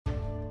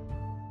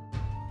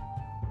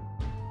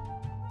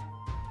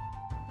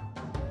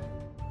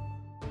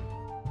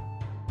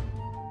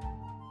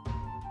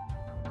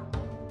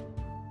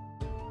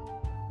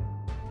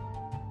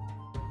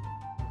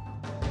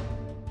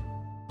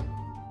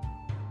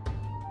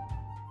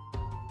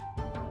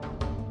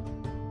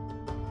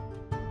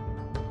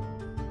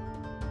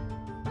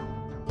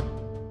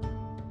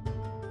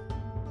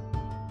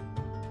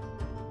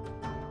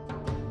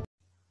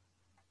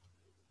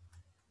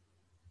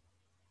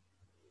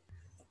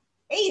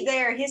Hey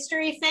there,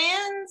 history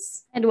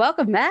fans. And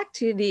welcome back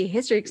to the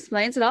History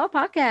Explains It All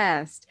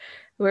podcast,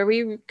 where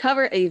we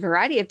cover a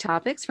variety of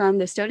topics from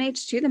the Stone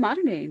Age to the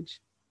modern age.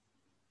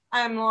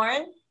 I'm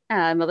Lauren.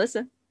 I'm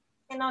Melissa.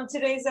 And on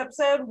today's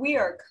episode, we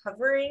are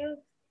covering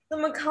the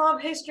macabre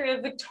history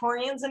of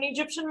Victorians and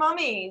Egyptian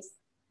mummies.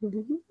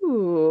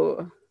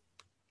 Ooh.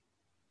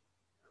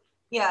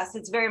 Yes,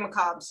 it's very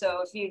macabre,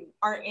 so if you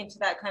aren't into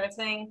that kind of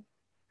thing,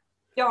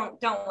 don't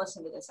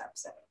listen to this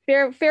episode.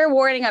 Fair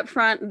warning up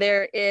front,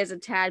 there is a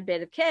tad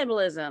bit of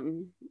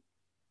cannibalism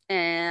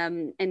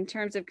in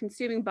terms of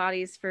consuming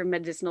bodies for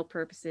medicinal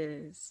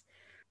purposes.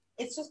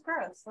 It's just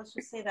gross. Let's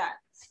just say that.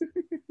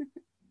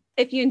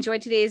 If you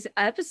enjoyed today's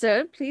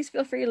episode, please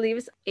feel free to leave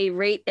us a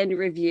rate and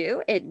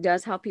review. It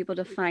does help people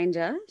to find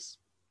us.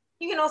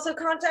 You can also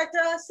contact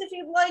us if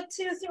you'd like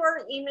to through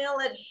our email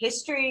at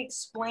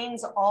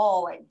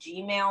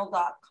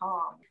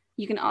historyexplainsall@gmail.com.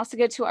 You can also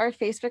go to our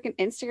Facebook and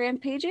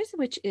Instagram pages,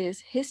 which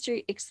is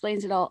History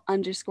Explains It All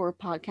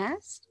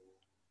 _podcast.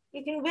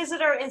 You can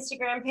visit our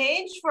Instagram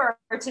page for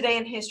our Today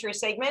in History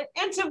segment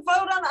and to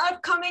vote on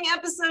upcoming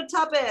episode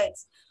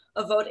topics.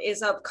 A vote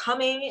is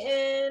upcoming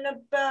in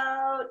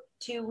about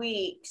 2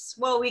 weeks.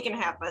 Well, a week and a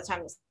half by the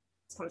time this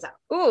comes out.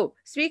 Ooh,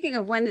 speaking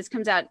of when this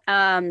comes out,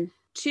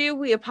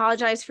 we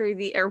apologize for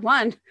the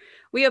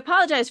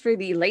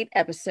late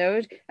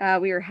episode.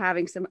 We were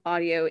having some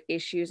audio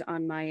issues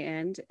on my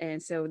end,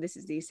 and so this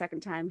is the second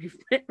time we've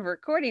been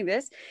recording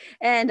this.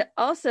 And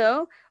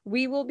also,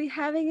 we will be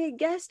having a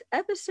guest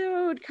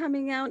episode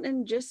coming out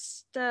in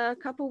just a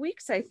couple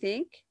weeks, I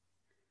think.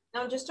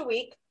 No, just a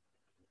week.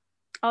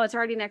 Oh, it's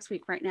already next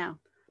week right now.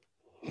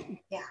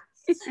 Yeah.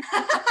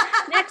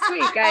 Next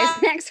week,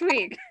 guys. Next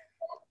week.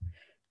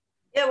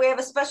 Yeah, we have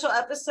a special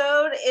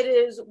episode. It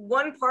is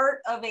one part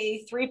of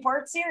a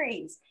 3-part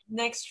series.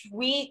 Next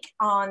week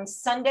on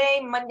Sunday,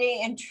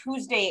 Monday, and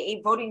Tuesday,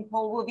 a voting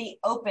poll will be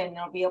open.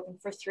 It'll be open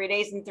for 3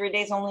 days and 3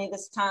 days only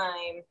this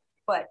time.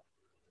 But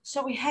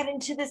shall we head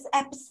into this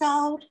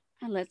episode?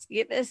 And let's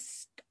get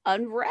this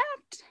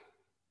unwrapped.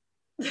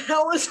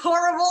 That was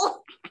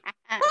horrible.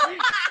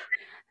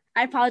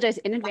 I apologize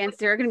in advance.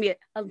 There are going to be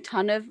a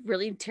ton of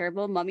really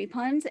terrible mummy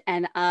puns,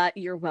 and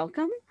you're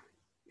welcome.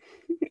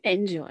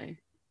 Enjoy.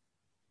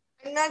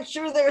 I'm not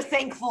sure they're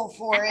thankful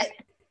for it.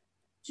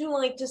 Would you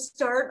like to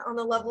start on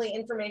the lovely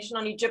information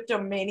on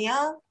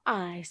Egyptomania?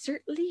 I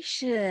certainly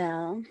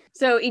shall.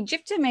 So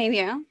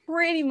Egyptomania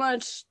pretty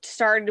much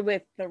started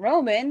with the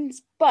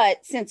Romans,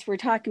 but since we're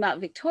talking about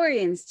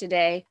Victorians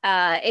today,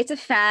 it's a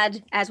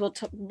fad, as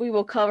we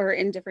will cover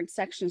in different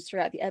sections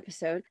throughout the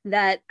episode,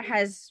 that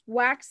has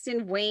waxed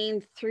and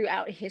waned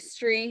throughout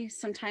history.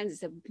 Sometimes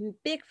it's a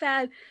big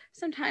fad,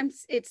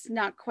 sometimes it's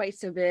not quite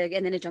so big,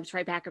 and then it jumps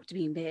right back up to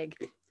being big.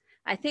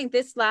 I think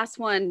this last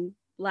one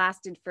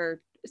lasted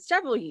for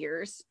several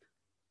years.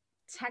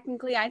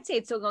 Technically, I'd say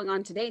it's still going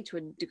on today to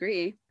a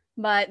degree,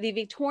 but the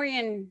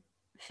Victorian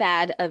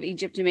fad of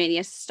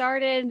Egyptomania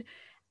started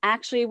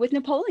actually with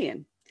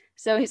Napoleon.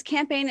 So his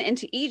campaign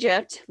into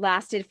Egypt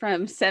lasted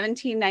from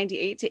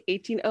 1798 to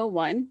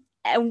 1801,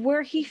 and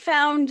where he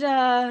found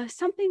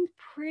something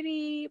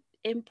pretty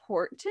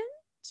important.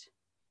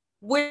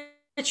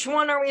 Which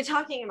one are we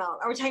talking about?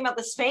 Are we talking about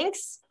the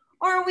Sphinx?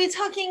 Or are we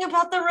talking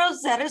about the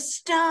Rosetta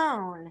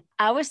Stone?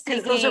 I was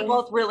thinking those are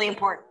both really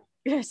important.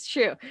 It's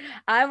true.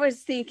 I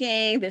was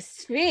thinking the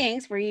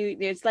Sphinx, where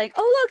it's like,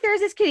 oh, look,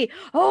 there's this kitty.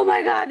 Oh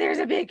my God, there's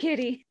a big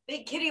kitty.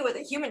 Big kitty with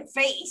a human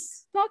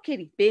face. Small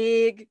kitty,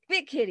 big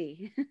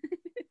kitty.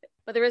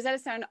 But the Rosetta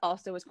Stone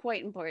also was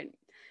quite important.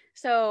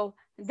 So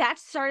that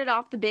started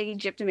off the big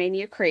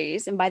Egyptomania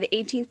craze. And by the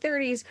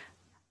 1830s,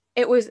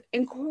 it was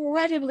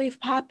incredibly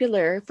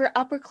popular for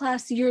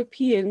upper-class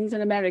Europeans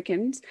and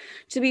Americans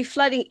to be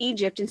flooding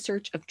Egypt in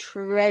search of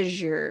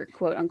treasure,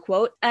 quote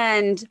unquote.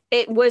 And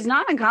it was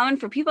not uncommon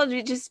for people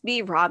to just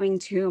be robbing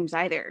tombs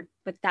either,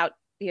 without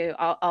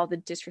all the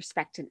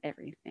disrespect and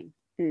everything.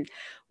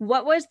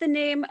 What was the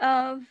name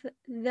of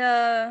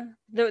the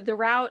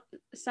route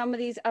some of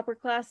these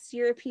upper-class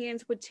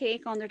Europeans would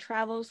take on their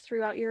travels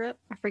throughout Europe?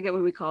 I forget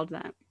what we called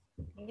that.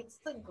 I think it's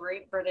the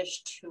Great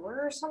British Tour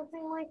or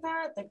something like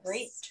that. The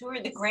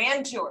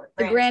Grand Tour.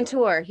 The Grand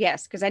Tour,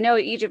 yes, because I know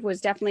Egypt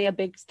was definitely a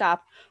big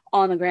stop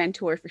on the Grand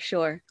Tour for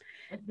sure.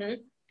 Mm-hmm.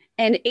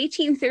 In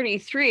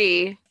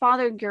 1833,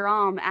 Father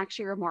Guéram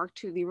actually remarked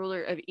to the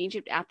ruler of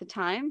Egypt at the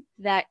time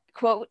that,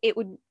 quote, it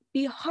would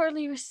be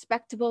hardly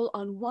respectable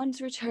on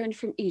one's return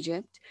from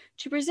Egypt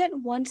to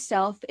present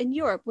oneself in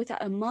Europe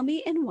without a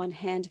mummy in one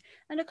hand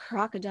and a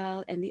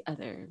crocodile in the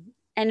other.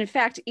 And in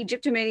fact,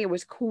 Egyptomania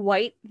was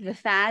quite the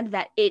fad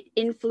that it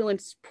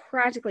influenced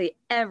practically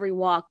every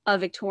walk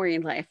of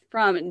Victorian life.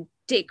 From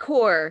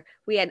decor,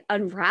 we had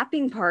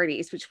unwrapping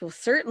parties, which we'll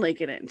certainly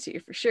get into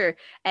for sure.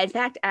 In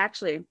fact,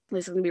 actually,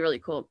 this is going to be really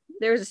cool.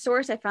 There was a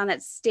source I found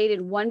that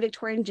stated one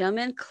Victorian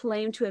gentleman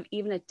claimed to have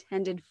even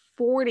attended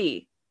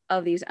 40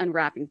 of these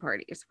unwrapping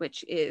parties,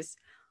 which is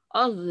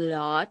a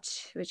lot,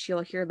 which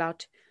you'll hear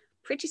about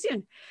pretty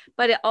soon.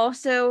 But it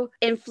also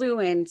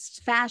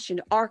influenced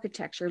fashion,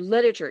 architecture,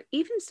 literature,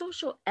 even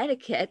social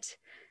etiquette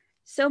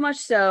So much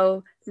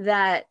so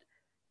that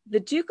the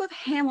Duke of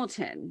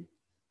Hamilton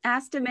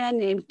asked a man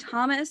named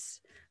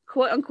Thomas,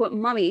 quote unquote,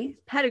 Mummy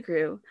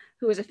Pettigrew,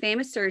 who was a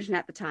famous surgeon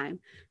at the time,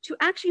 to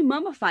actually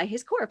mummify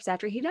his corpse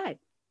after he died.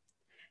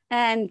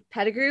 And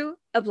Pettigrew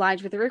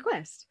obliged with the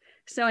request.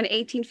 So in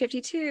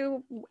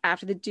 1852,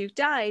 after the Duke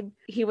died,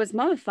 he was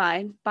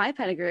mummified by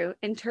Pettigrew,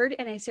 interred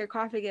in a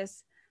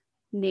sarcophagus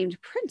named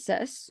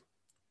Princess,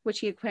 which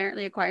he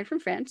apparently acquired from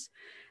France.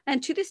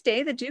 And to this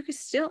day, the Duke is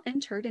still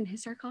interred in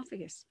his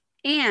sarcophagus.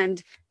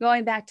 And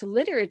going back to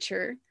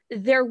literature,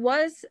 there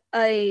was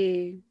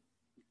a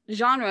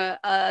genre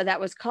that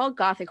was called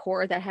Gothic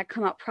horror that had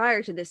come out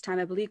prior to this time.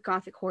 I believe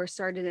Gothic horror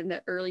started in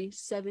the early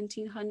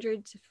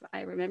 1700s, if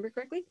I remember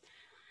correctly.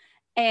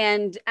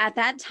 And at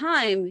that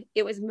time,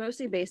 it was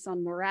mostly based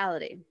on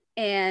morality.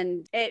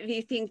 And if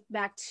you think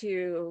back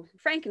to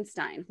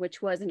Frankenstein, which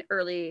was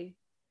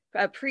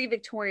a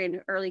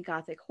pre-Victorian early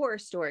Gothic horror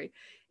story,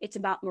 it's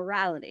about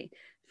morality.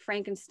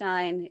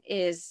 Frankenstein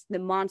is the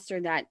monster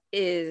that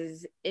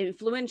is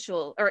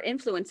influential or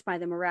influenced by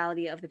the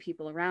morality of the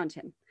people around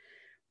him.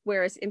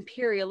 Whereas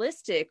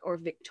imperialistic or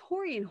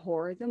Victorian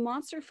horror, the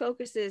monster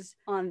focuses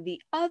on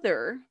the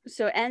other.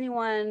 So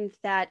anyone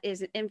that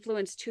is an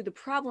influence to the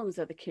problems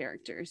of the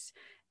characters.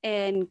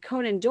 And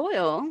Conan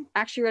Doyle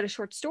actually wrote a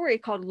short story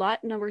called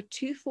Lot Number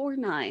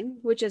 249,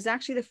 which is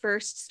actually the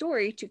first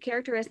story to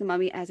characterize the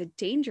mummy as a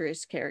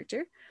dangerous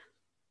character.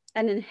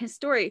 And in his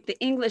story, the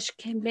English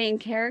main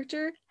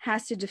character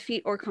has to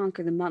defeat or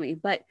conquer the mummy.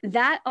 But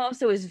that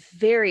also is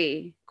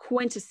very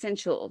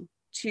quintessential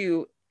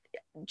to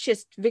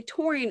just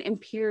Victorian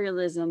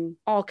imperialism,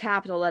 all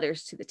capital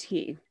letters to the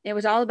T. It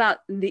was all about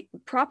the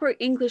proper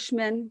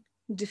Englishmen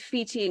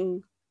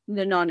defeating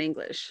the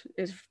non-English,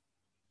 is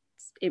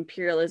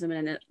imperialism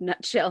in a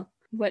nutshell.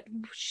 What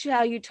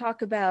shall you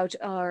talk about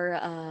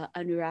our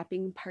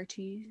unwrapping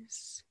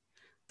parties?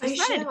 I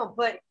shall,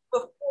 but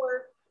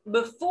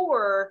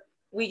before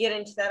we get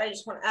into that, I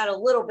just want to add a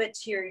little bit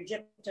to your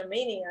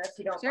Egyptomania, if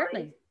you don't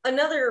mind.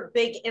 Another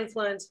big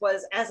influence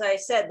was, as I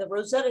said, the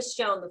Rosetta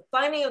Stone. The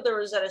finding of the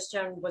Rosetta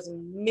Stone was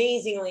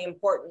amazingly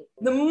important.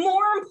 The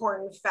more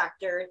important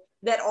factor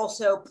that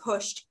also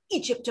pushed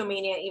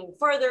Egyptomania even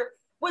farther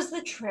was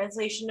the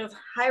translation of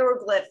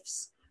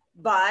hieroglyphs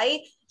by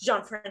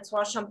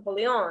Jean-Francois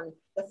Champollion.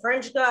 The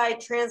French guy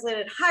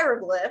translated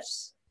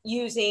hieroglyphs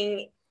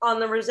using, on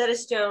the Rosetta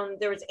Stone,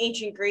 there was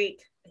ancient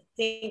Greek. I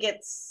think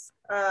it's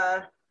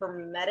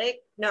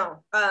Hermetic.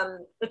 No,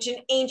 it's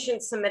an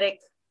ancient Semitic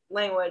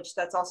language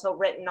that's also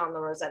written on the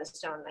Rosetta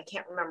Stone. I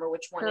can't remember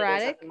which one it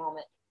is at the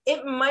moment.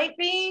 It might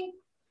be,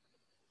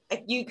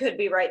 you could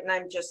be right, and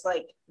I'm just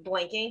like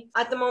blanking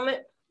at the moment.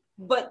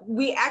 But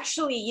we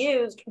actually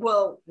used,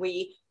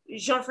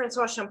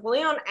 Jean-Francois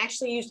Champollion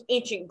actually used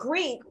ancient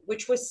Greek,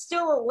 which was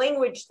still a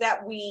language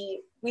that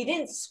we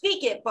didn't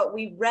speak it, but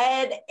we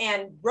read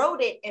and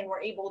wrote it and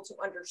were able to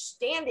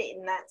understand it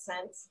in that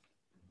sense.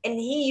 And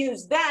he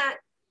used that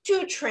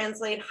to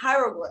translate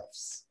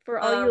hieroglyphs. For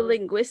all you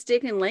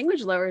linguistic and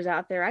language lovers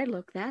out there, I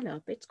looked that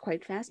up. It's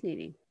quite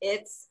fascinating.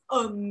 It's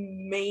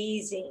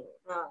amazing.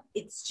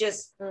 It's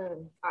just,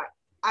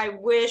 I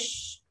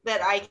wish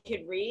that I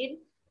could read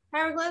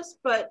hieroglyphs,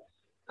 but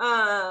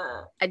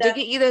I did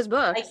get you those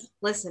books.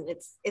 Listen,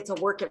 it's a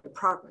work in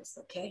progress,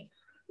 okay?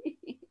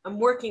 I'm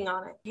working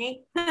on it,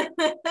 okay?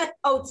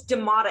 Oh, it's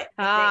Demotic.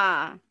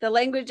 The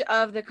language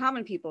of the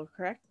common people,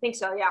 correct? I think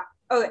so, yeah.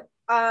 Okay.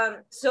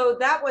 So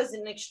that was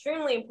an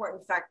extremely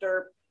important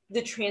factor.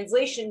 The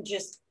translation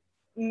just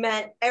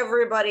meant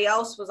everybody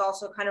else was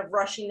also kind of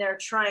rushing there,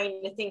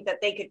 trying to think that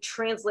they could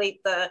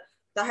translate the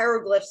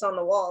hieroglyphs on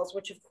the walls,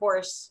 which of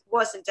course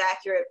wasn't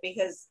accurate,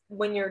 because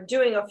when you're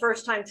doing a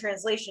first-time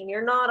translation,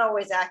 you're not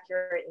always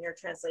accurate in your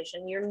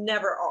translation. You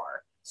never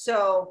are.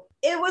 So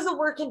it was a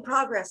work in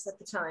progress at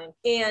the time.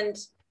 And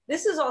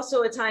this is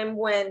also a time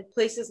when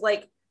places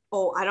like,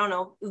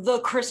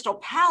 the Crystal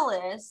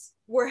Palace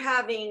were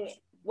having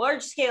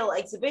large-scale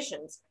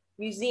exhibitions.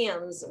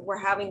 Museums were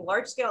having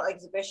large-scale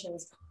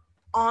exhibitions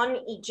on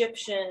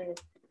Egyptian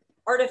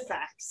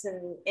artifacts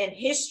and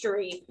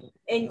history,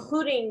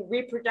 including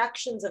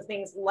reproductions of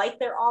things like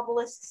their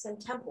obelisks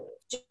and temples.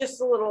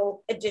 Just a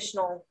little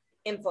additional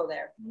info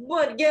there.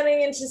 But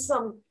getting into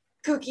some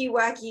kooky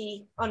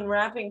wacky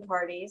unwrapping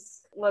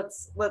parties,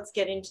 let's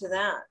get into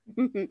that.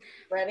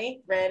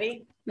 Ready?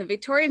 The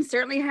Victorians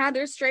certainly had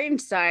their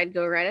strange side.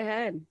 Go right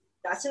ahead.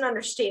 That's an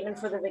understatement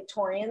for the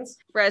Victorians.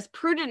 For as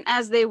prudent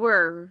as they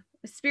were,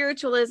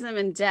 spiritualism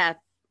and death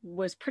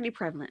was pretty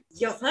prevalent.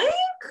 You think?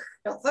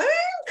 All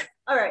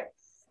right.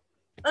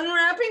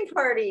 Unwrapping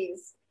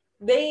parties.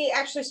 They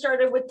actually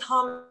started with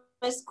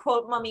Thomas,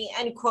 quote, Mummy,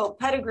 end quote,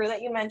 Pettigrew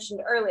that you mentioned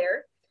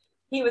earlier.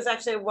 He was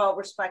actually a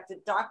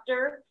well-respected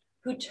doctor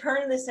who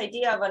turned this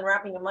idea of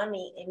unwrapping a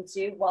mummy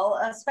into,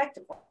 a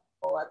spectacle.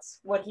 That's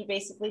what he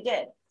basically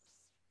did.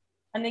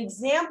 An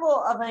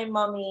example of a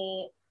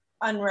mummy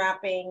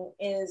unwrapping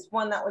is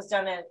one that was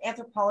done at an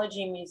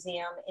anthropology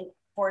museum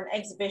for an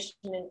exhibition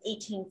in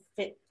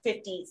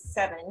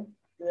 1857.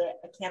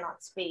 I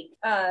cannot speak.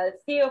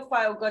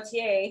 Théophile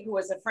Gautier, who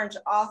was a French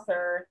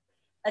author,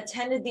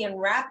 attended the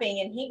unwrapping,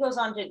 and he goes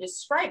on to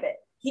describe it.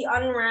 He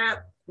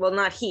unwrapped, well,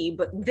 not he,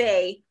 but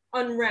they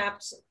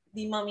unwrapped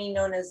the mummy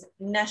known as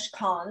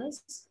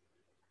Neshkhans.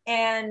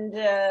 And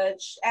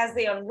as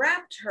they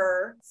unwrapped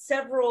her,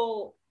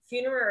 several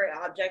funerary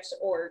objects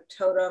or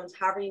totems,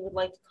 however you would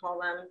like to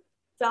call them,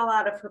 fell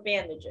out of her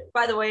bandages.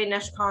 By the way,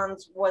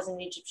 Neshkhans was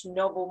an Egyptian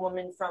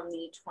noblewoman from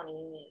the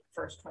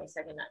 21st,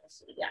 22nd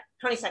dynasty. Yeah,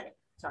 22nd.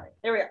 Sorry,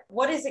 there we are.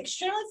 What is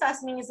extremely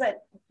fascinating is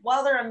that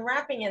while they're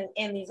unwrapping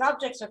and these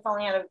objects are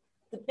falling out of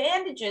the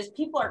bandages,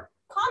 people are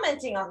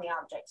commenting on the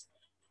objects,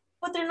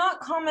 but they're not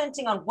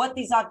commenting on what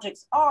these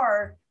objects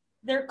are.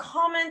 They're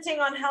commenting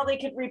on how they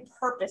could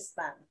repurpose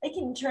them. I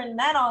can turn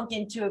that ankh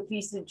into a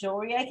piece of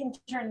jewelry. I can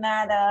turn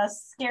that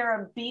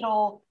scarab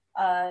beetle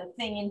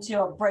thing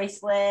into a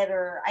bracelet,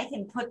 or I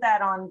can put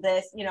that on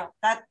this,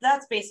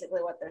 that's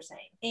basically what they're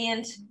saying.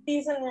 And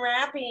these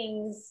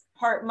unwrappings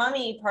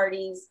mummy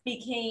parties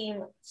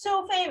became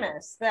so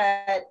famous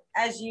that,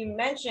 as you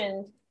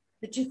mentioned,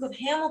 the Duke of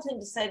Hamilton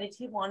decided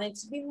he wanted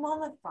to be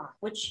mummified,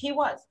 which he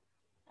was,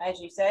 as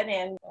you said,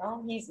 and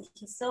well, he's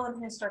still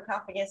in his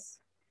sarcophagus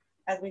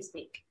as we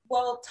speak.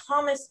 Well,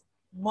 Thomas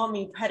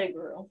Mummy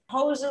Pettigrew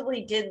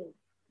supposedly did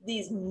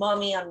these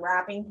mummy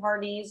unwrapping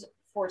parties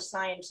for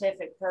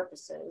scientific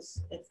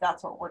purposes, if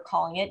that's what we're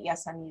calling it.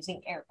 Yes, I'm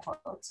using air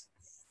quotes.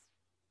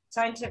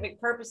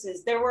 Scientific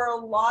purposes. There were a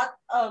lot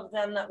of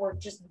them that were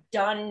just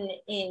done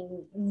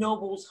in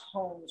nobles'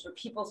 homes or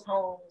people's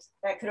homes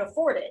that could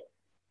afford it,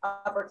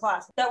 upper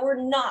class, that were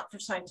not for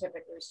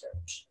scientific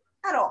research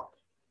at all.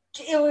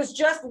 It was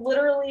just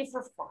literally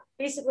for fun.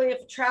 Basically,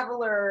 if a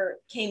traveler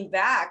came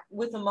back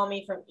with a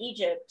mummy from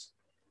Egypt,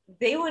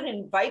 they would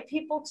invite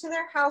people to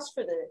their house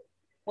for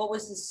what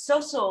was the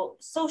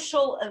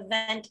social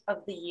event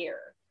of the year.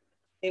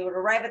 They would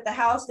arrive at the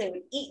house, they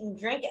would eat and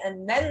drink,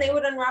 and then they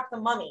would unwrap the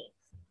mummy.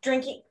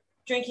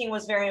 Drinking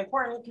was very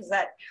important because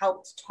that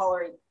helped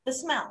tolerate the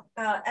smell.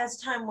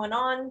 As time went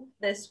on,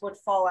 this would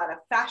fall out of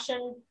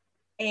fashion,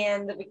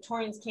 and the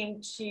Victorians came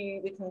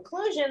to the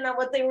conclusion that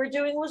what they were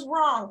doing was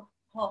wrong.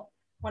 Oh,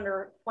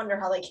 wonder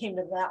how they came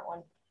to that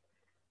one.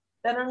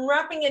 That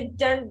unwrapping a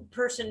dead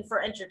person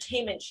for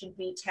entertainment should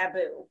be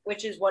taboo,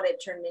 which is what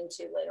it turned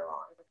into later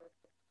on.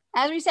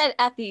 As we said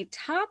at the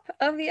top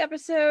of the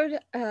episode,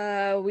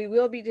 we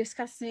will be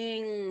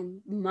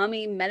discussing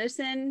mummy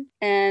medicine,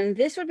 and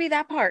this would be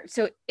that part.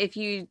 So if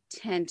you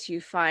tend to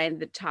find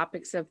the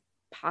topics of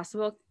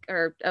possible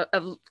or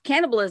of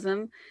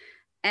cannibalism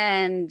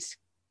and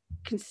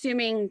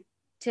consuming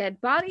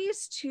dead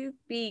bodies to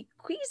be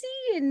queasy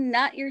and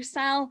not your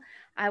style,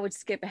 I would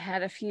skip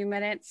ahead a few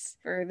minutes.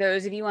 For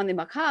those of you on the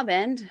macabre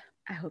end,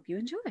 I hope you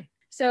enjoy.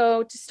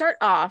 So to start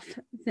off,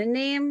 the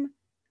name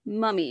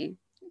mummy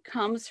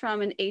comes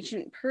from an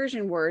ancient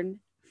Persian word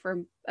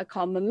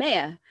called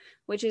mamea,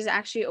 which is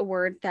actually a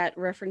word that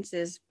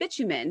references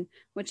bitumen,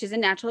 which is a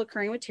natural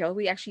occurring material.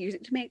 We actually use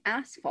it to make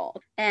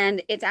asphalt,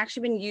 and it's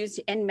actually been used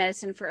in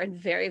medicine for a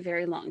very,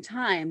 very long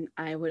time.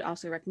 I would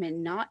also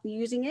recommend not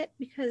using it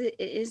because it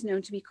is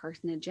known to be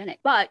carcinogenic.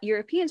 But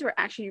Europeans were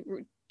actually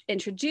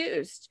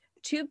introduced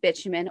to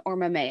bitumen or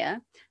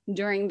mamea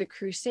during the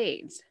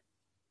Crusades,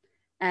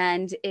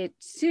 and it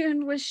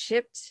soon was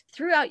shipped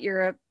throughout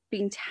Europe,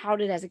 being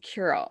touted as a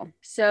cure-all.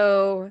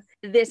 So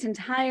this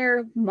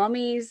entire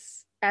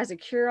mummies as a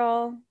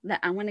cure-all that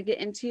I want to get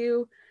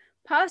into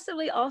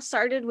possibly all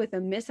started with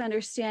a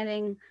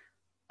misunderstanding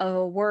of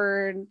a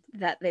word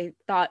that they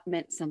thought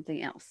meant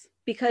something else.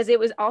 Because it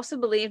was also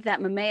believed that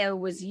mamea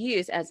was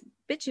used, as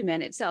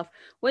bitumen itself,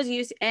 was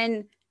used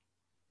in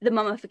the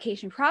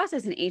mummification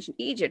process in ancient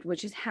Egypt,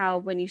 which is how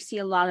when you see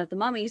a lot of the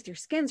mummies, their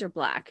skins are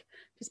black,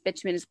 because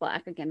bitumen is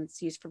black. Again,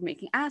 it's used for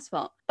making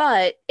asphalt.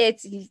 But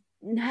it's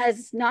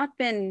has not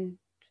been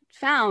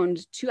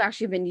found to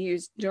actually have been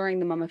used during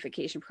the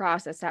mummification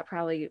process. That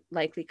probably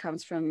likely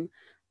comes from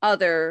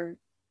other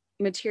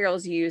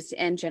materials used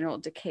in general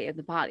decay of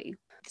the body.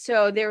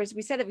 So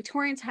we said that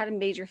Victorians had a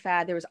major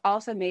fad. There was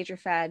also a major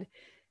fad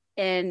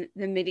in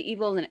the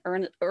medieval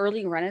and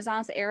early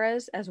Renaissance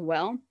eras as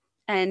well.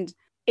 And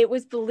it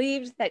was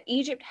believed that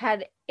Egypt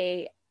had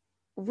a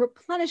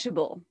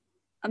replenishable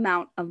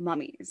amount of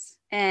mummies.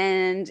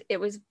 And it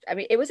was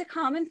a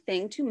common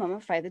thing to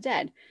mummify the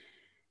dead.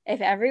 If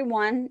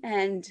everyone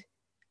and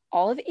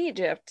all of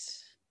Egypt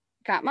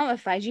got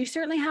mummified, you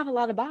certainly have a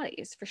lot of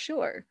bodies for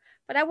sure,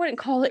 but I wouldn't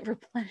call it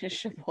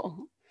replenishable.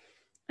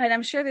 And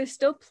I'm sure there's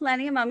still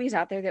plenty of mummies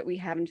out there that we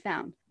haven't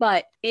found.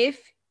 But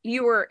if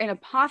you were an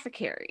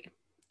apothecary,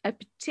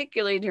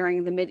 particularly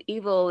during the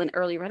medieval and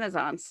early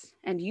Renaissance,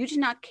 and you did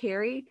not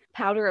carry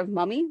powder of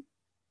mummy,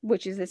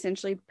 which is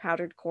essentially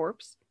powdered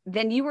corpse,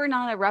 then you were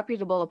not a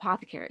reputable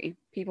apothecary.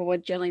 People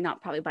would generally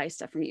not probably buy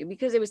stuff from you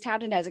because it was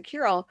touted as a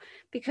cure-all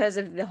because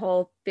of the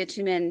whole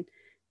bitumen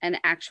and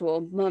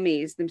actual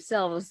mummies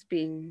themselves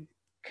being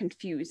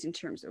confused in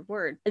terms of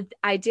word.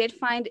 I did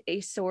find a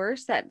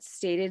source that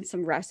stated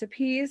some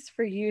recipes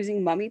for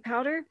using mummy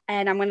powder,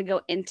 and I'm going to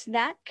go into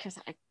that because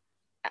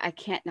I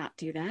can't not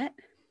do that.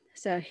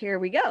 So here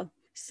we go.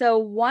 So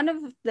one of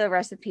the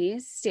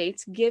recipes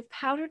states give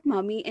powdered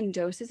mummy in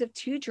doses of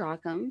 2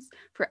 drachms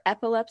for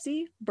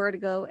epilepsy,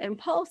 vertigo, and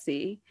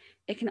palsy.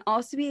 It can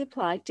also be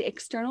applied to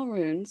external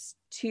wounds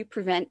to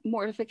prevent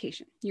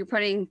mortification. You're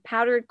putting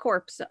powdered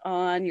corpse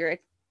on your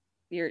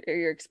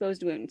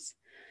exposed wounds.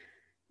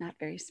 Not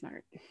very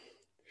smart.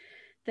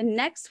 The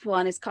next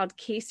one is called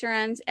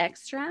Caceran's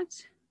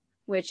extract,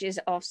 which is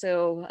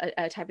also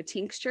a type of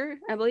tincture,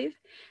 I believe.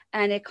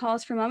 And it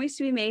calls for mummies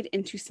to be made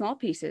into small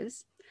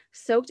pieces,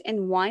 soaked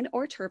in wine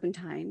or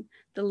turpentine.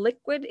 The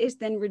liquid is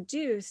then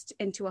reduced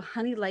into a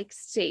honey-like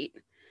state.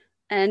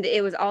 And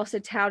it was also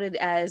touted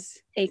as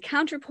a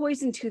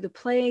counterpoison to the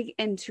plague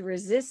and to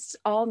resist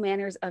all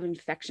manners of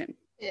infection.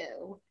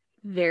 Ew.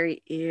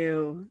 Very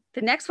ew.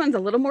 The next one's a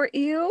little more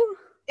ew.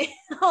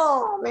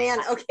 Oh, man.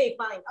 Okay,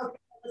 fine. Okay.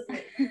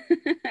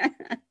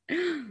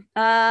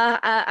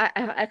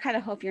 I kind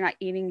of hope you're not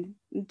eating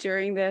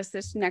during this.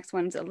 This next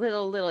one's a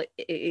little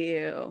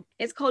ew.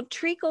 It's called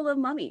treacle of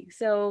mummy.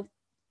 So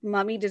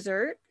mummy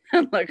dessert.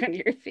 Look on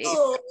your face.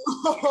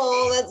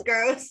 Oh, that's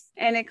gross.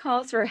 And it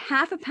calls for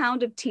 1/2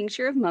 pound of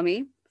tincture of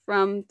mummy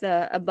from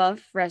the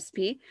above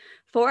recipe,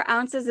 4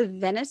 ounces of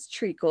Venice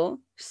treacle,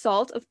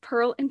 salt of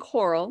pearl and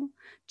coral,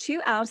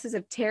 2 ounces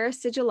of Terra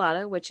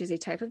sigillata, which is a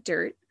type of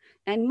dirt,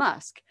 and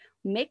musk.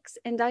 Mix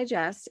and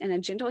digest in a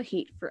gentle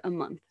heat for a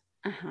month.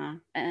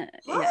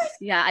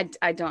 Yeah,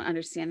 I don't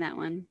understand that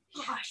one.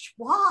 Gosh,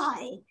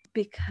 why?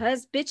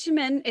 Because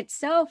bitumen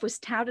itself was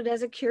touted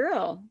as a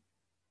cure-all.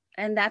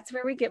 And that's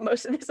where we get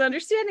most of this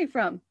understanding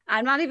from.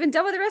 I'm not even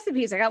done with the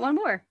recipes. I got one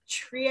more.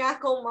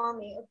 Treacle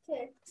mummy.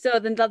 Okay. So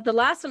then the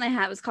last one I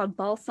have is called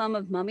balsam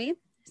of mummy.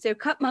 So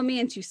cut mummy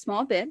into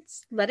small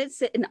bits, let it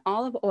sit in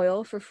olive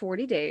oil for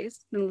 40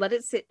 days, then let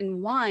it sit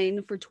in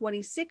wine for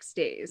 26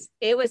 days.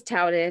 It was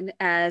touted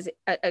as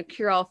a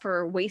cure-all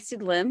for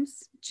wasted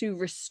limbs, to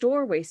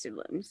restore wasted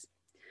limbs,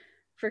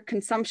 for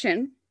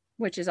consumption,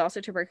 which is also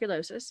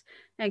tuberculosis,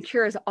 and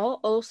cures all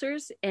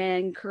ulcers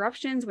and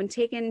corruptions when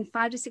taken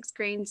 5 to 6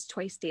 grains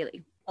twice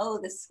daily. Oh,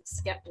 this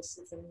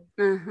skepticism.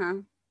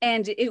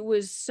 And it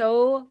was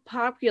so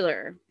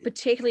popular,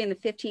 particularly in the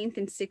 16th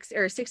and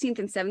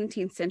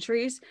 17th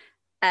centuries,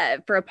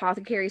 for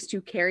apothecaries to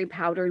carry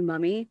powdered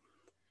mummy,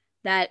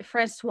 that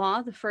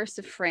Francois I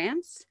of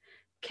France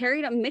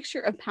carried a mixture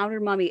of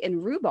powdered mummy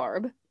and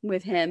rhubarb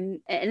with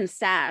him in a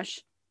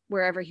sash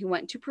wherever he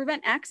went to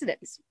prevent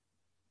accidents.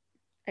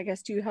 I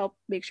guess to help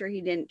make sure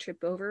he didn't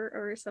trip over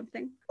or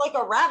something. Like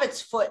a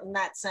rabbit's foot in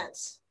that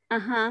sense.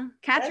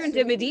 Catherine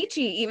de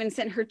Medici even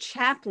sent her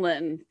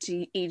chaplain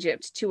to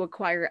Egypt to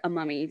acquire a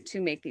mummy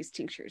to make these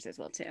tinctures as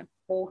well too.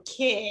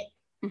 Okay.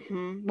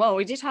 Well,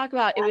 we did talk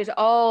about it was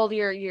all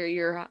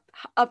your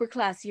upper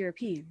class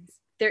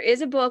Europeans. There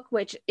is a book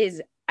which is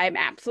I'm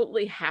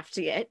absolutely have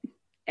to get,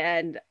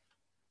 and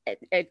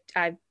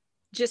I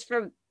just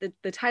from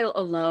the title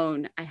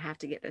alone I have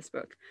to get this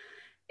book.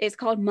 It's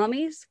called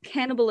Mummies,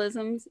 Cannibals,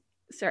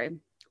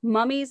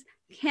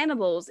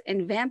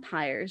 and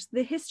Vampires,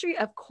 The History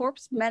of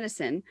Corpse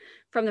Medicine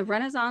from the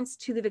Renaissance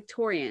to the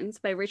Victorians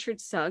by Richard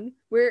Sugg,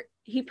 where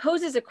he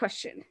poses a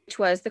question,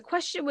 the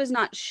question was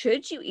not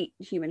should you eat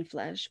human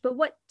flesh, but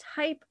what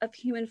type of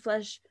human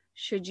flesh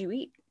should you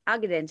eat? I'll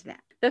get into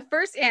that. The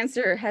first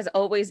answer has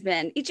always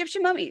been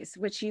Egyptian mummies,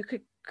 which you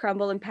could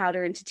crumble and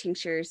powder into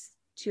tinctures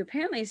to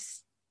apparently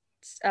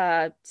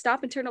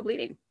stop internal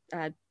bleeding.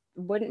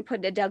 Wouldn't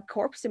put a dead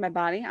corpse in my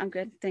body. I'm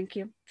good. Thank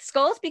you.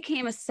 Skulls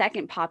became a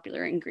second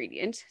popular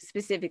ingredient.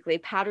 Specifically,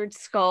 powdered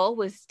skull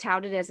was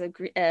touted as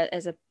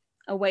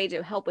a way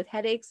to help with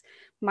headaches,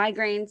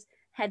 migraines,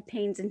 head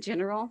pains in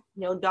general.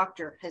 No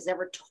doctor has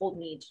ever told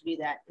me to do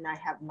that, and I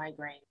have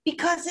migraine.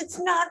 Because it's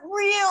not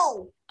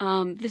real.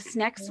 This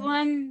next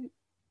one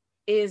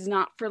is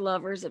not for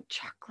lovers of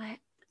chocolate.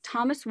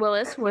 Thomas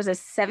Willis was a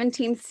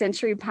 17th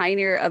century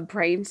pioneer of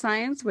brain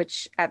science,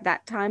 which at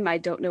that time, I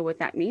don't know what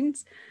that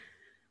means.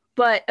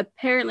 But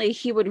apparently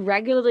he would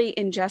regularly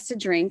ingest a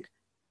drink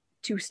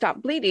to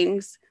stop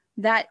bleedings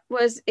that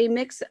was a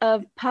mix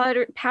of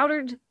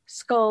powdered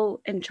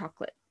skull and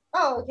chocolate.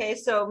 Oh, okay.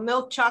 So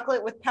milk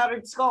chocolate with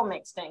powdered skull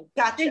mixed in.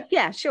 Gotcha.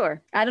 Yeah,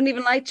 sure. I don't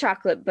even like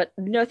chocolate, but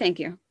no thank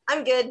you.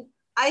 I'm good.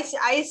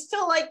 I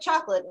still like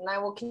chocolate, and I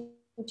will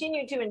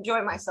continue to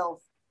enjoy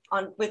myself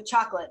with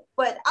chocolate.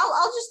 But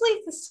I'll just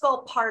leave the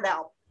skull part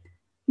out.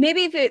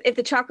 Maybe if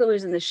the chocolate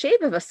was in the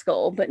shape of a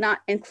skull, but not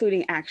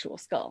including actual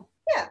skull.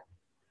 Yeah.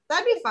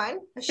 That'd be fine.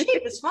 The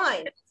shape is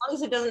fine, as long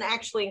as it doesn't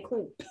actually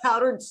include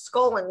powdered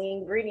skull in the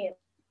ingredient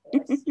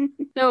list.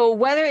 So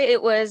whether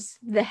it was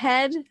the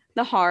head,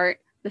 the heart,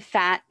 the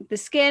fat, the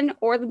skin,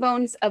 or the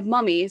bones of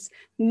mummies,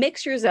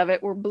 mixtures of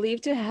it were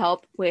believed to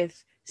help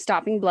with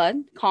stopping blood,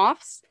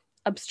 coughs,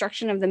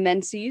 obstruction of the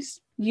menses,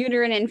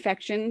 uterine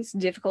infections,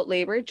 difficult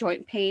labor,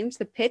 joint pains,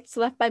 the pits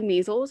left by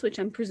measles, which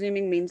I'm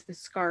presuming means the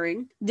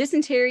scarring,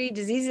 dysentery,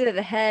 diseases of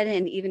the head,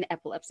 and even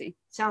epilepsy.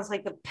 Sounds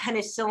like the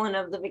penicillin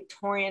of the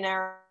Victorian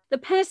era. The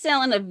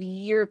penicillin of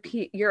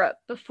Europe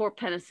before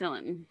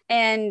penicillin.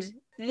 And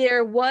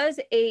There was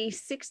a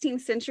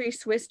 16th century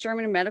Swiss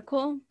German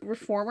medical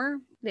reformer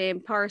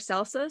named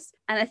Paracelsus.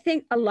 And I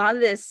think a lot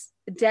of this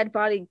dead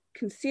body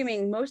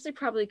consuming mostly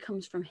probably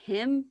comes from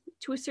him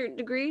to a certain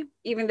degree,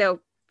 even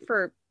though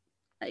for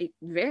a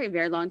very,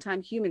 very long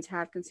time, humans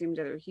have consumed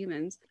other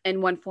humans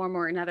in one form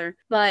or another.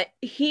 But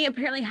he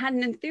apparently had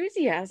an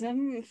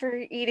enthusiasm for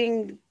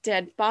eating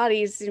dead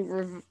bodies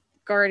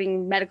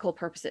regarding medical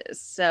purposes.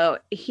 So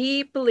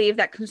he believed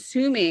that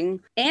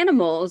consuming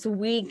animals,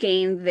 we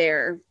gain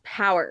their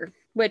power,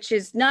 which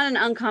is not an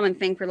uncommon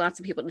thing for lots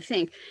of people to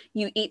think.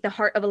 You eat the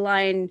heart of a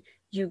lion,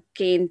 you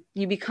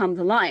become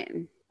the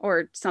lion,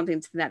 or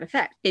something to that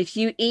effect. If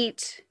you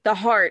eat the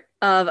heart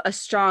of a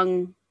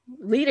strong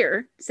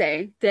leader,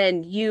 say,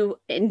 then you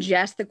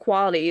ingest the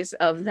qualities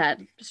of that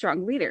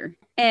strong leader.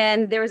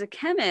 And there was a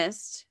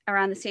chemist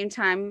around the same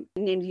time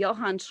named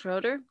Johann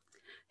Schroeder,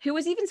 who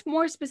was even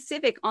more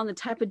specific on the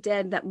type of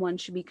dead that one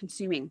should be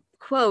consuming.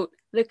 Quote,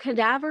 the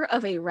cadaver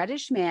of a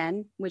reddish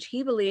man, which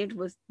he believed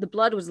was the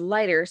blood was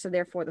lighter, so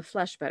therefore the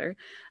flesh better,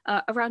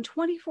 around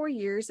 24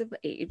 years of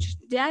age,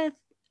 death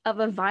of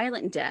a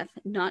violent death,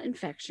 not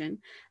infection,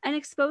 and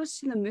exposed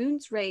to the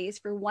moon's rays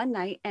for one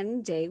night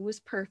and day was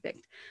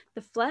perfect.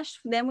 The flesh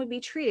then would be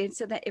treated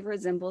so that it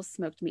resembles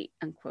smoked meat,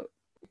 unquote.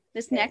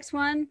 This next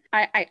one,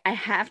 I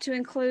have to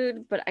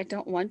include, but I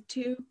don't want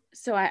to,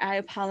 so I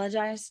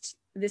apologized.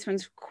 This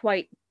one's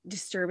quite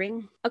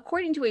disturbing.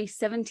 According to a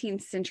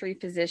 17th century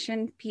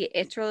physician,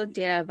 Pietro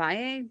della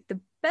Valle, the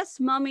best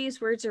mummies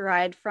were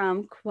derived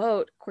from,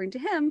 quote, according to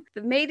him,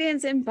 the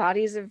maidens and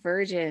bodies of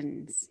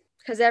virgins.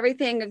 Because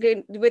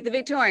everything with the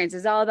Victorians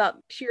is all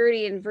about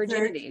purity and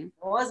virginity. It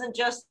wasn't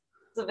just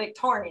the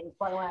Victorians,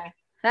 by the way.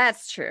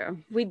 That's true.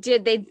 They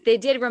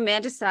did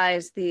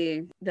romanticize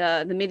the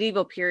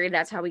medieval period.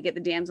 That's how we get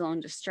the damsel in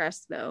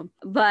distress, though.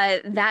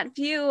 But that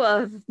view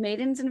of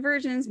maidens and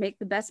virgins make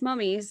the best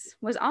mummies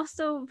was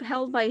also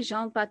held by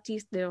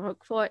Jean-Baptiste de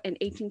Roquefort in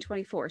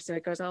 1824. So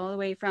it goes all the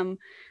way from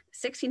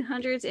the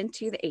 1600s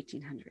into the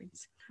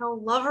 1800s. How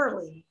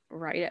lovely.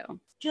 Righto.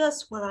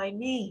 Just what I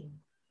need.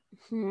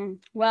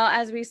 Well,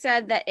 as we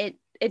said, that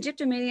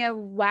Egyptomania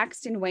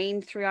waxed and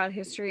waned throughout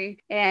history,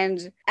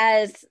 and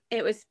as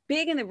it was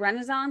big in the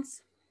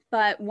Renaissance,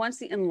 but once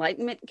the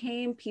Enlightenment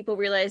came, people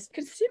realized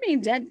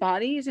consuming dead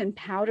bodies and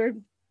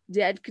powdered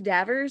dead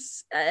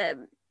cadavers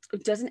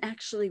doesn't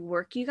actually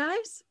work, you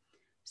guys.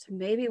 So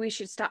maybe we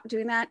should stop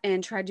doing that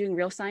and try doing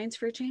real science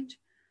for a change.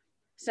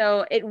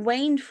 So it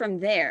waned from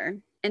there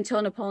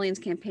until Napoleon's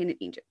campaign in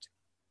Egypt,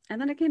 and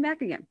then it came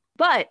back again.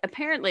 But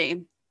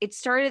apparently, it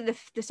started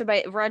so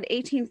by around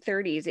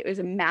 1830s, it was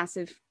a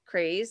massive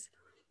craze,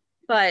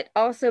 but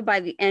also by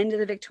the end of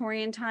the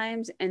Victorian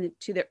times and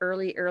to the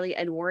early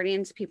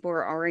Edwardians, people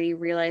were already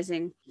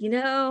realizing,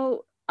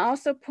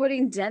 also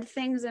putting dead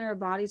things in our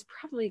bodies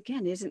probably,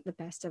 again, isn't the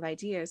best of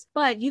ideas,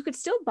 but you could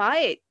still buy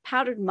a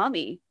powdered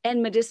mummy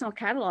and medicinal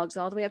catalogs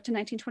all the way up to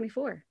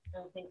 1924. I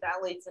think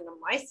that leads into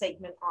my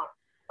segment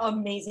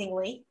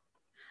amazingly.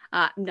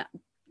 No,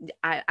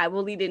 I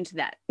will lead into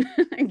that.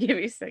 Give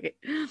me a second.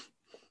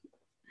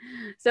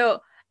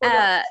 So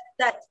that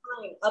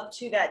time up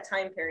to that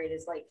time period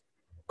is like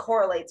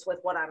correlates with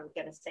what I'm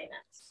going to say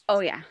next.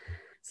 Oh yeah.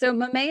 So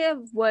Mumia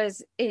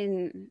was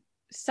in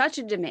such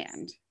a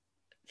demand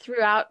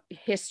throughout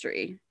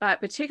history,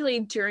 but particularly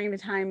during the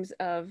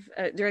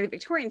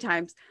Victorian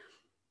times,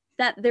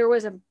 that there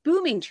was a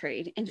booming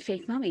trade in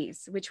fake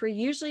mummies, which were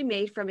usually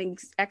made from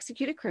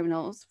executed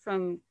criminals,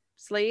 from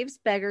slaves,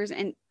 beggars,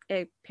 and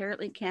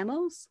apparently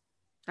camels.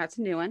 That's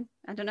a new one.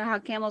 I don't know how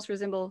camels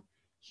resemble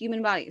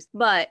human bodies.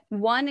 But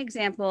one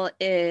example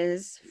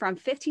is from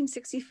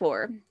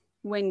 1564,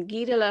 when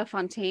Guy de la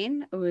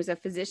Fontaine, who was a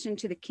physician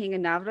to the king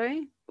of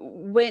Navarre,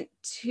 went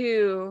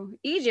to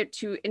Egypt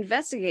to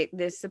investigate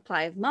this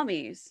supply of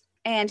mummies.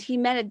 And he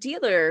met a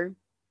dealer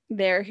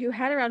there who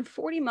had around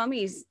 40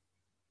 mummies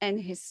in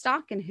his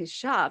stock in his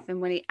shop. And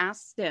when he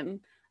asked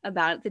him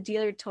about it, the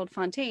dealer told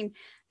Fontaine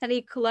that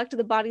he collected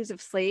the bodies of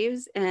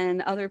slaves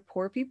and other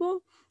poor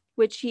people,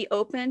 which he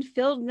opened,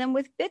 filled them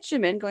with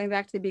bitumen, going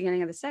back to the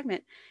beginning of the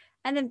segment,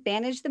 and then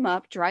bandaged them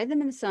up, dried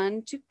them in the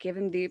sun to give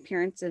them the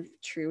appearance of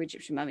true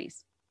Egyptian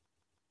mummies.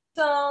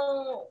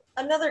 So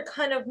another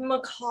kind of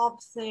macabre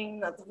thing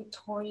that the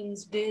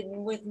Victorians did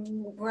with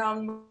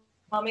brown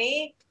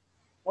mummy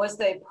was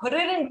they put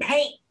it in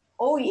paint.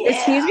 Oh yeah.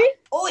 Excuse me?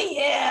 Oh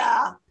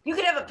yeah. You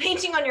could have a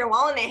painting on your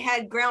wall and it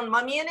had ground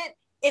mummy in it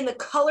in the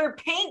color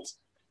paint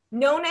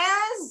known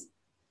as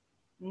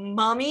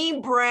Mummy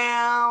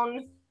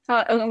Brown.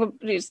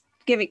 Just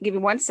give me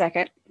 1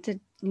 second to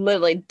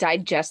literally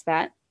digest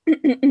that.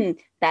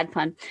 Bad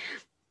pun.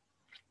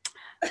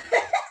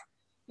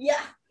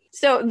 Yeah.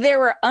 So there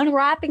were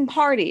unwrapping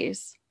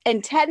parties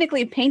and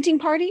technically painting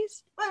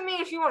parties. I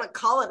mean, if you want to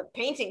call it a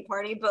painting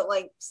party, but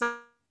like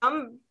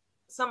some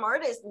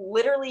artists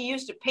literally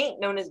used a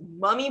paint known as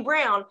Mummy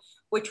Brown,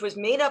 which was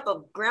made up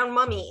of ground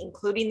mummy,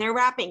 including their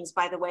wrappings,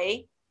 by the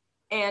way,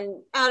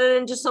 and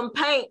added into some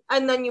paint,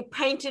 and then you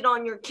painted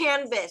on your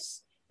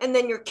canvas. And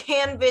then your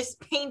canvas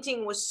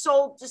painting was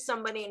sold to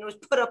somebody and was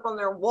put up on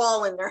their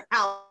wall in their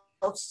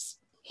house.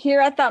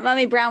 Here, I thought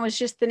Mummy Brown was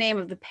just the name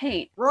of the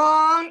paint.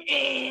 Wrong.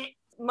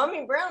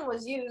 Mummy Brown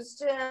was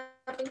used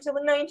up until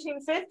the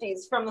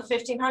 1950s from the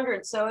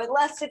 1500s, so it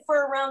lasted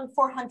for around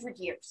 400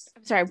 years.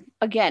 I'm sorry,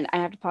 again, I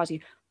have to pause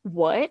you.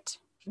 What?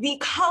 The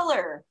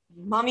color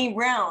Mummy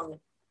Brown,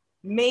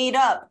 made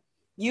up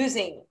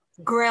using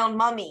ground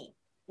mummy,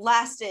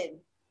 lasted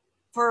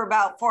for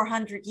about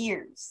 400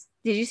 years.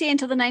 Did you say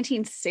until the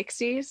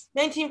 1960s?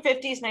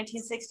 1950s,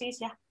 1960s,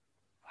 yeah.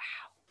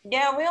 Wow.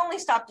 Yeah, we only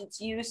stopped its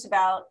use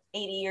about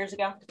 80 years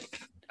ago.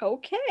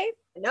 Okay.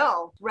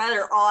 No,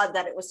 rather odd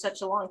that it was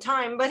such a long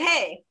time, but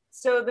hey.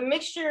 So the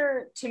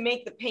mixture to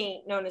make the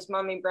paint, known as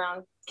Mummy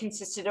Brown,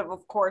 consisted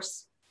of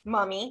course,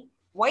 mummy,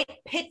 white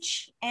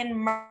pitch, and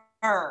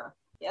myrrh.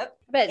 Yep.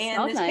 But it and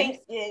smells this nice.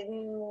 paint, I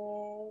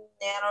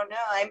don't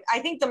know. I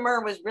think the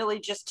myrrh was really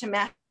just to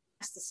mask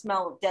the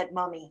smell of dead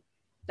mummy.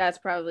 That's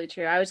probably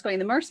true. I was going,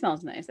 the myrrh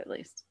smells nice at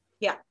least.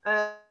 Yeah.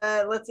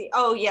 Let's see.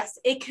 Oh, yes.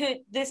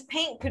 This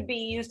paint could be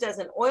used as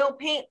an oil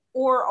paint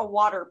or a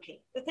water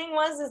paint. The thing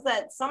is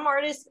that some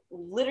artists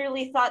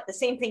literally thought the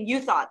same thing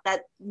you thought,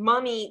 that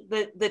mummy,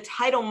 the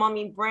title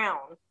Mummy Brown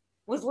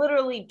was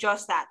literally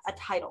just that, a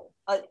title,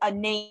 a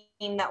name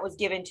that was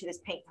given to this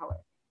paint color.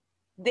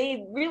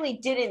 They really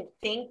didn't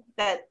think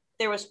that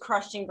there was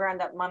crushed and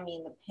ground up mummy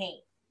in the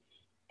paint.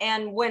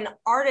 And when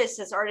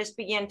artists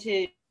began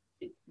to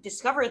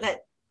discover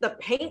that the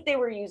paint they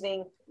were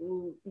using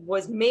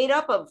was made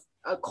up of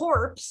a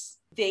corpse,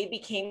 they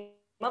became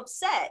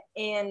upset.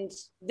 And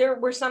there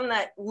were some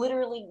that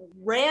literally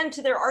ran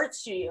to their art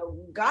studio,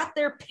 got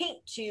their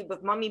paint tube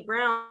of Mummy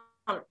Brown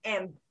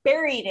and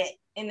buried it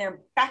in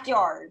their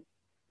backyard.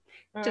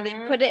 Did they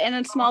put it in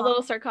a small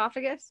little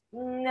sarcophagus?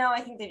 No, I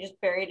think they just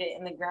buried it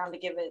in the ground to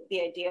give it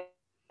the idea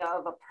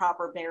of a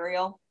proper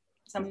burial.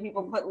 Some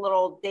people put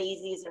little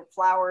daisies and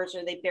flowers,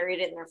 or they buried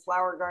it in their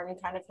flower garden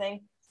kind of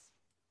thing.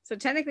 So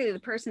technically the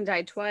person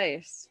died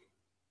twice.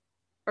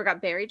 Or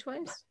got buried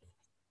twice?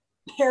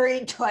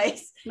 Buried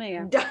twice.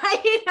 Yeah. Died,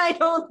 I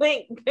don't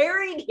think.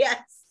 Buried,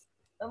 yes.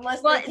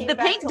 Unless the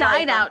paint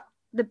died out.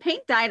 The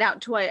paint died out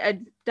twice.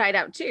 Died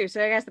out too.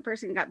 So I guess the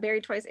person got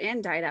buried twice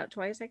and died out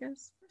twice, I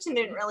guess. The person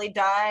didn't really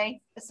die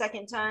a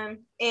second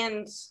time.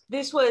 And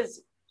this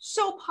was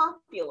so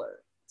popular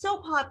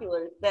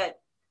that,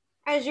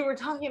 as you were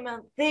talking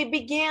about,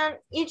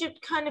 Egypt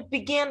kind of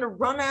began to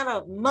run out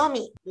of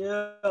mummy.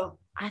 Yeah.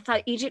 I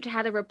thought Egypt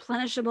had a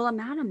replenishable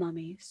amount of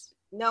mummies.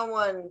 No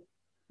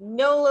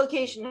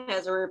location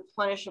has a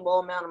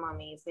replenishable amount of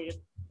mummies.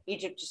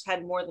 Egypt just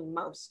had more than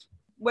most.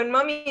 When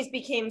mummies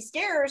became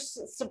scarce,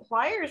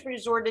 suppliers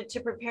resorted to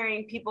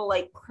preparing people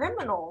like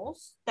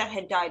criminals that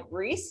had died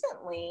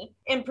recently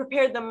and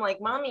prepared them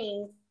like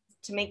mummies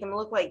to make them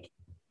look like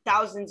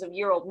thousands of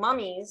year old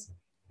mummies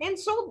and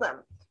sold them.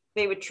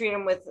 They would treat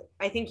them with,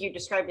 I think you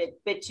described it,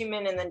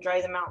 bitumen, and then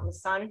dry them out in the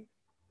sun.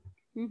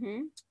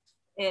 Mm-hmm.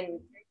 And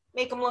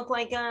make them look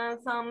like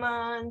some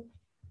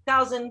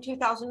 1,000,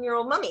 2,000 year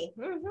old mummy.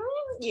 Mm-hmm.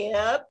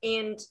 Yep.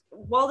 And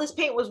while this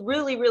paint was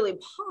really, really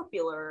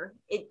popular,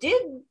 it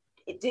did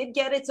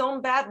get its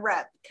own bad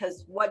rep,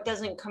 because what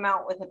doesn't come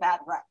out with a bad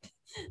rep?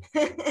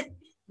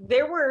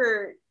 There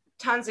were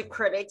tons of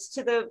critics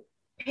to the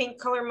paint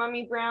color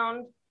Mummy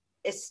Brown,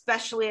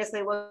 especially as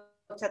they looked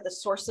at the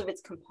source of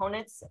its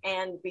components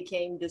and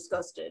became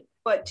disgusted.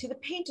 But to the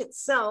paint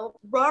itself,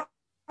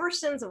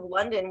 Robertsons of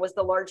London was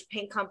the large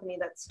paint company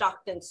that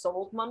stocked and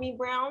sold Mummy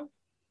Brown.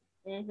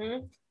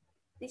 Mm-hmm.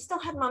 They still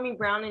had Mummy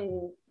Brown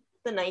in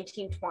the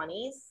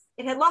 1920s.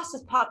 It had lost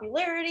its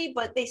popularity,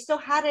 but they still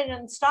had it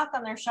in stock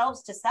on their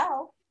shelves to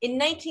sell. In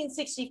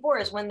 1964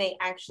 is when they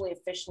actually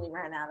officially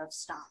ran out of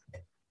stock.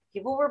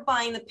 People were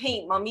buying the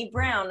paint Mummy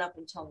Brown up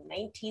until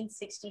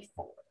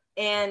 1964.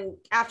 And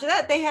after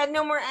that, they had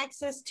no more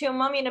access to a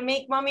mummy to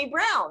make Mummy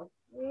Brown.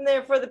 And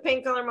therefore, the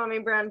paint color Mummy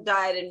Brown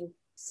died and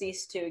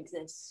ceased to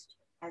exist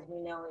as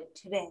we know it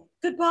today.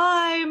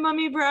 Goodbye,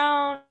 Mummy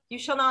Brown. You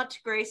shall not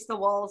grace the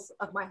walls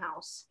of my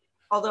house.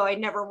 Although I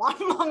never want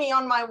mummy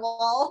on my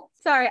wall.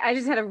 Sorry, I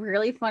just had a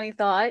really funny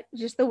thought.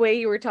 Just the way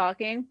you were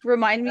talking.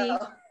 Remind me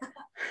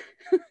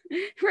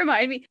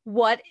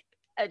what,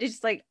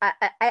 just like,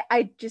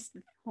 I just,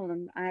 hold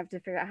on. I have to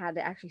figure out how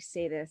to actually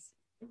say this.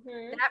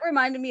 Mm-hmm. That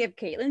reminded me of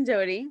Caitlin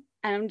Doty.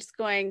 And I'm just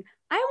going,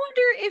 I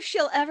wonder if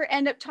she'll ever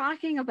end up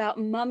talking about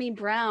Mummy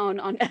Brown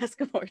on Ask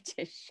a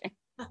Mortician.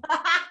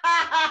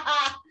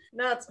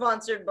 Not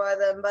sponsored by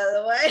them, by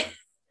the way.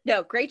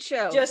 No, great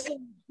show. Just a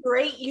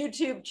great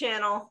YouTube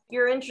channel. If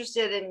you're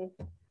interested in,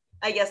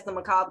 I guess, the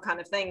macabre kind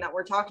of thing that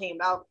we're talking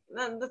about,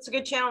 then that's a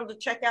good channel to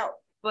check out.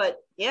 But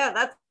yeah,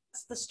 that's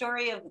the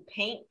story of the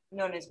paint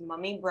known as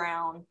Mummy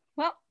Brown.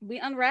 Well, we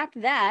unwrapped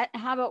that.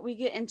 How about we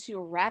get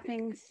into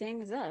wrapping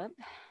things up?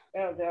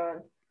 Oh,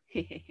 God.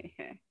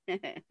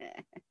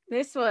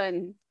 This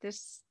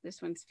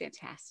one's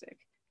fantastic.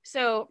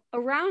 So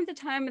around the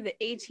time of the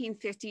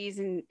 1850s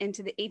and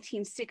into the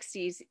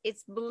 1860s,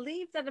 it's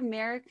believed that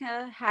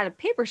America had a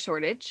paper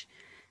shortage,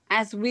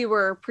 as we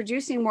were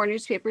producing more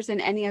newspapers than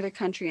any other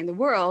country in the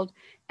world.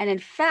 And in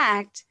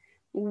fact,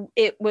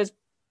 it was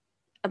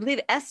I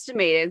believe,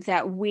 estimated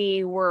that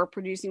we were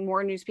producing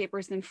more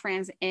newspapers than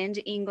France and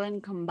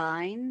England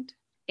combined.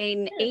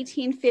 An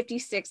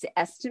 1856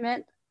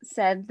 estimate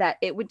said that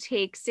it would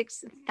take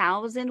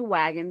 6,000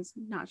 wagons,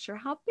 not sure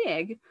how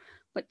big,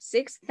 but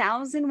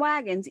 6,000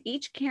 wagons,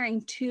 each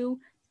carrying 2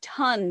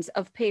 tons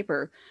of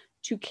paper,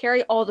 to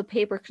carry all the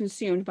paper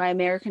consumed by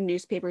American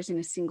newspapers in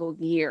a single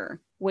year,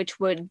 which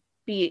would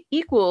be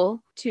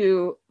equal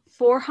to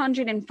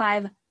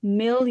 405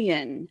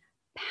 million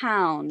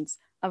pounds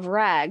of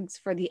rags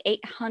for the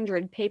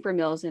 800 paper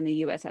mills in the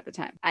US at the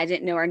time. I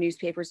didn't know our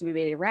newspapers would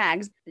be made of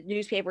rags. The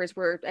newspapers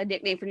were, a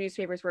nickname for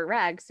newspapers were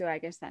rags, so I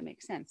guess that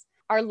makes sense.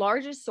 Our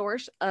largest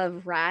source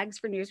of rags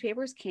for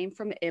newspapers came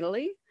from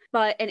Italy.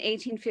 But in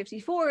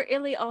 1854,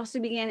 Italy also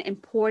began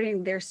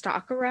importing their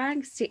stock of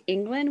rags to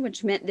England,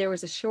 which meant there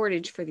was a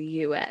shortage for the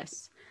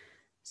US.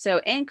 So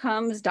in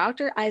comes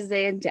Dr.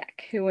 Isaiah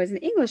Deck, who was an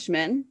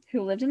Englishman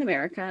who lived in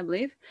America, I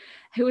believe,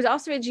 who was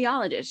also a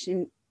geologist.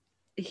 And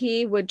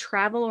he would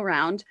travel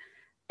around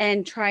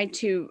and try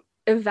to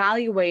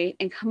evaluate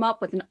and come up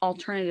with an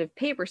alternative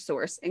paper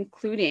source,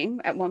 including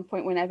at one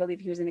point when I believe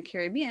he was in the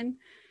Caribbean,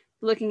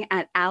 looking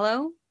at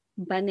aloe,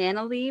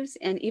 banana leaves,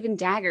 and even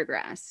dagger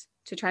grass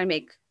to try to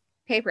make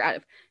paper out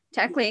of.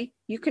 Technically,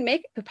 you can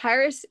make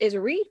papyrus is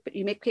a reed, but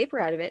you make paper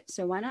out of it,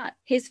 so why not?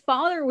 His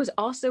father was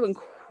also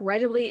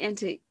incredibly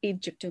into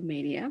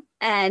Egyptomania,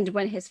 and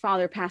when his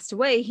father passed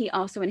away, he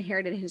also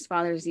inherited his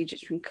father's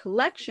Egyptian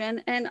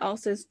collection and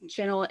also his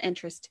general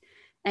interest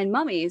in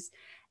mummies.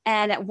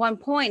 And at one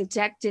point,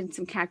 Deck did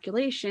some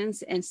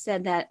calculations and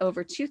said that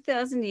over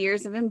 2,000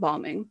 years of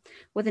embalming,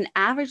 with an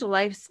average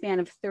lifespan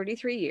of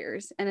 33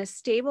 years and a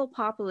stable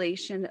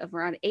population of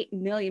around 8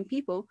 million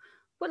people,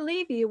 would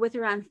leave you with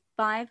around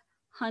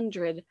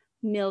 500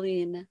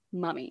 million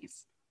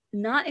mummies,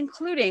 not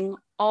including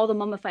all the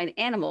mummified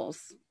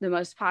animals, the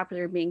most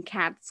popular being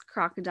cats,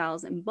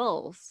 crocodiles, and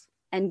bulls.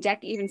 And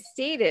Deck even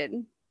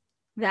stated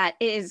that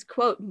it is,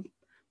 quote,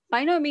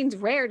 by no means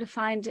rare to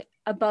find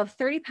above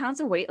 30 pounds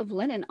of weight of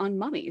linen on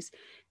mummies.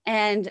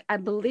 And I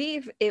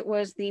believe it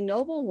was the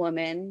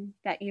noblewoman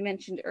that you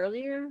mentioned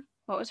earlier.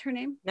 What was her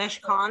name?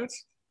 Nesh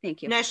Khans.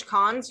 Thank you. Nesh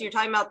Khans. You're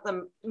talking about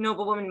the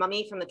noblewoman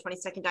mummy from the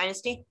 22nd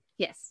dynasty?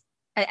 Yes.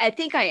 I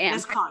think I am.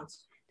 Nesh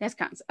Khans. Nesh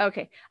Khans.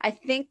 Okay. I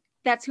think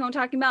that's who I'm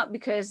talking about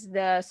because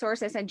the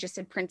source I said just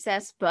said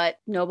princess, but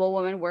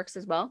noblewoman works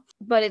as well.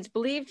 But it's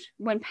believed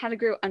when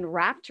Pettigrew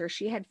unwrapped her,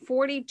 she had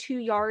 42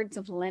 yards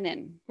of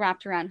linen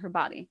wrapped around her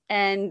body.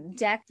 And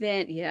Deck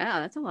then, yeah,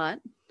 that's a lot.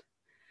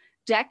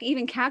 Deck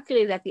even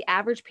calculated that the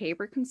average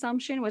paper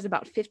consumption was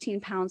about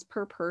 15 pounds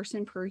per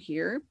person per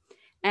year.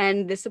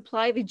 And the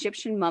supply of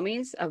Egyptian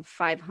mummies, of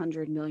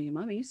 500 million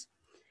mummies,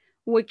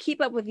 would keep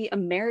up with the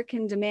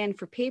American demand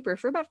for paper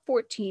for about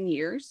 14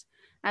 years,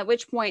 at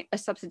which point a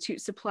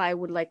substitute supply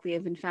would likely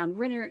have been found,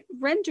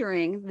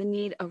 rendering the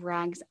need of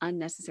rags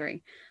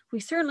unnecessary. We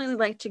certainly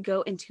like to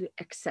go into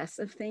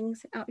excessive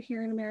things out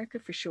here in America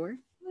for sure.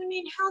 I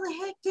mean, how the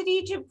heck did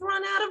Egypt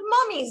run out of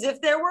mummies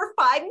if there were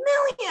 5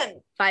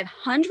 million?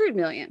 500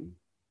 million.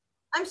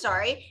 I'm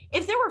sorry,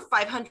 if there were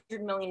 500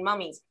 million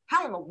mummies,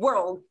 how in the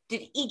world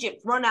did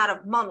Egypt run out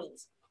of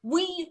mummies?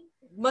 We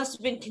must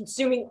have been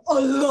consuming a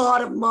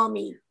lot of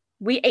mummy.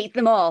 We ate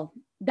them all.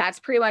 That's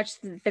pretty much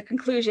the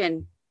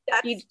conclusion.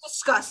 That's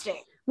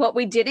disgusting. What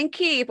we didn't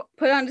keep,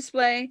 put on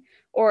display,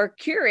 or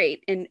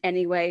curate in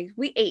any way,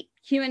 we ate.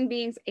 Human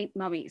beings ate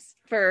mummies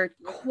for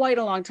quite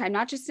a long time.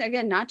 Not just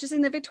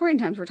in the Victorian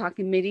times. We're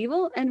talking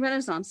medieval and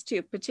Renaissance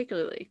too,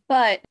 particularly.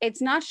 But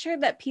it's not sure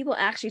that people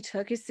actually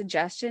took his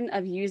suggestion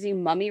of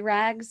using mummy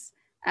rags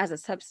as a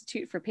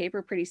substitute for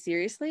paper pretty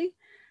seriously.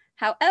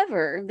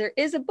 However, there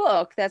is a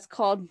book that's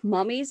called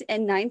Mummies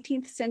in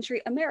 19th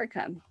Century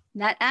America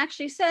that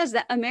actually says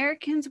that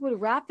Americans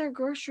would wrap their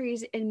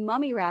groceries in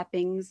mummy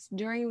wrappings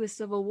during the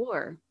Civil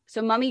War.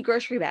 So mummy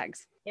grocery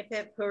bags. Hip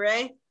hip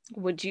hooray.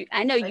 Would you,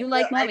 I know you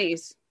like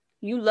mummies.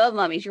 You love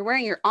mummies. You're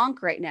wearing your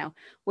ankh right now.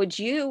 Would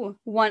you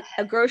want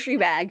a grocery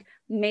bag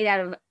made out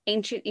of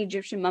ancient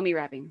Egyptian mummy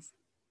wrappings?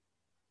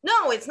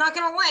 No, it's not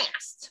going to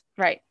last.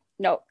 Right.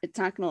 No, it's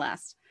not going to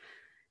last.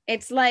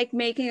 It's like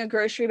making a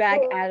grocery bag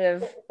out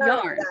of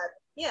yarn.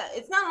 Yeah,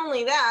 it's not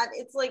only that.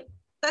 It's like,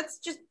 that's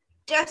just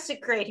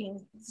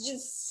desecrating. It's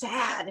just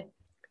sad.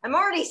 I'm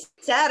already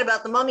sad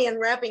about the mummy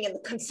unwrapping and the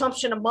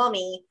consumption of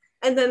mummy.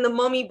 And then the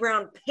mummy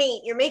brown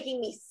paint. You're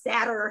making me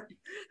sadder.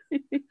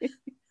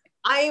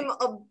 I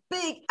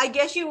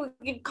guess you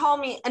could call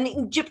me an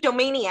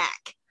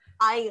Egyptomaniac.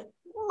 I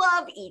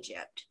love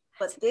Egypt,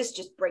 but this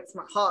just breaks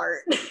my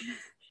heart.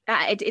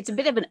 It's a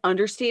bit of an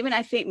understatement,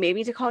 I think,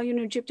 maybe to call you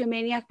an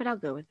Egyptomaniac, but I'll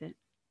go with it.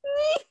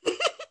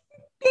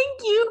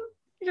 Thank you.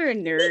 You're a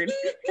nerd.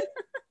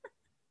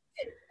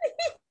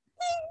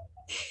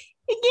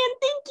 Again,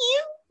 thank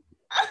you.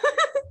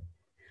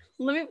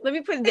 Let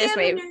me put it this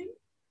way.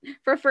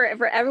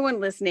 For everyone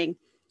listening,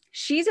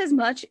 she's as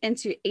much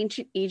into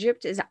ancient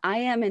Egypt as I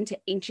am into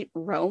ancient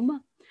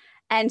Rome.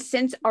 And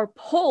since our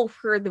poll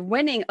for the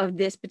winning of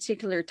this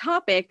particular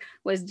topic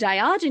was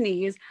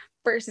Diogenes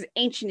versus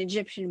ancient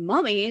Egyptian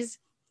mummies,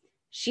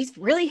 she's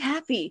really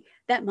happy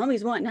that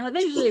mummy's one. Now,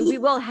 eventually we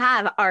will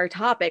have our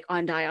topic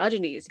on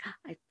Diogenes.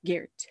 I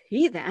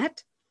guarantee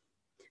that.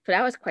 But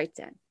that was quite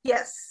sad.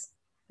 Yes,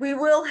 we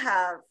will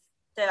have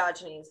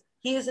Diogenes.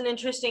 He is an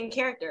interesting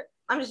character.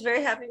 I'm just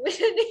very happy we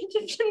did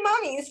Egyptian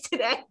mummies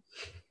today.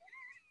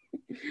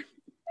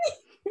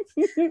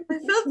 I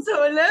felt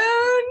so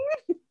alone.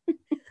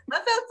 I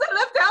felt so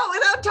left out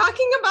without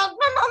talking about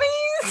my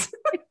mummies.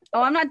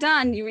 Oh, I'm not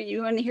done.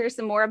 You want to hear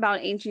some more about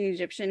ancient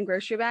Egyptian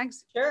grocery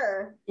bags?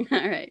 Sure.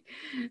 All right.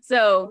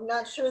 So I'm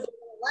not sure they're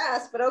going to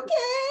last, but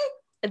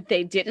okay.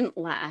 They didn't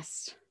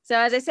last. So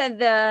as I said,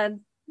 the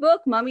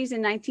book Mummies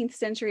in 19th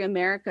Century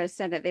America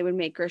said that they would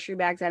make grocery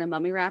bags out of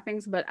mummy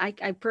wrappings, but I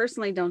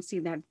personally don't see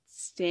that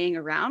staying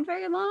around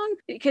very long,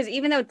 because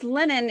even though it's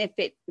linen, if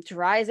it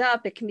dries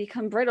up, it can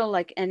become brittle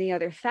like any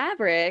other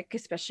fabric,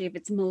 especially if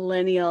it's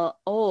millennial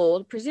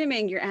old,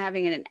 presuming you're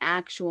having an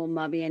actual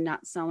mummy and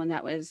not someone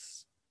that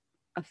was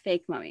a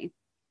fake mummy.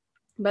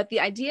 But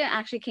the idea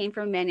actually came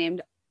from a man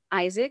named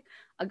Isaac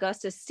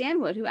Augustus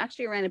Stanwood, who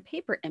actually ran a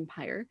paper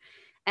empire.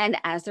 And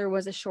as there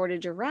was a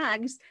shortage of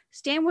rags,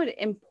 Stanwood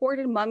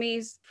imported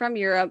mummies from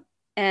Europe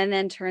and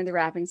then turned the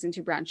wrappings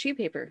into brown sheet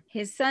paper.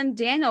 His son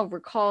Daniel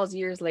recalls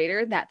years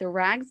later that the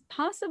rags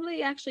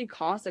possibly actually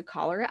caused a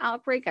cholera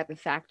outbreak at the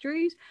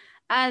factories,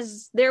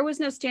 as there was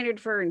no standard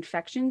for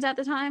infections at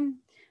the time.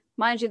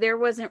 Mind you, there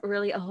wasn't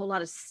really a whole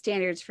lot of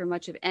standards for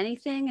much of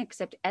anything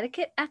except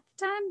etiquette at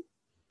the time.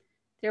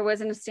 There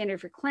wasn't a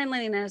standard for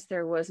cleanliness.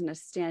 There wasn't a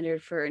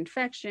standard for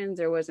infections.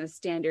 There wasn't a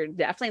standard,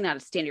 definitely not a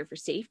standard for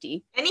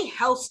safety. Any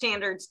health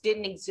standards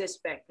didn't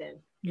exist back then.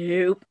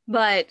 Nope.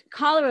 But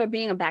cholera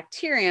being a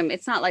bacterium,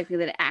 it's not likely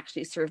that it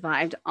actually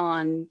survived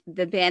on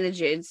the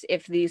bandages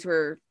if these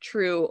were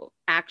true,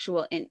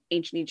 actual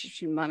ancient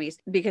Egyptian mummies,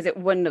 because it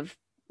wouldn't have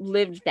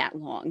lived that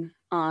long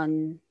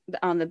on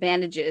the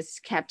bandages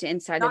kept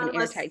inside of an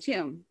airtight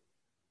tomb.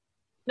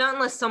 Not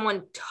unless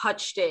someone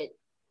touched it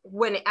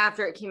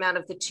after it came out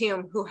of the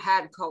tomb who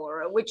had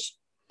cholera, which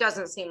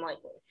doesn't seem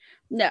likely.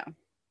 No.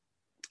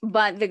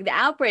 But the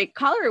outbreak,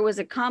 cholera was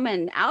a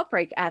common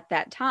outbreak at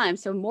that time.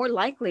 So more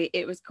likely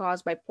it was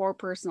caused by poor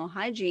personal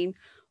hygiene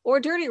or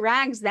dirty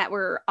rags that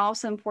were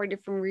also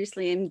imported from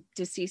recently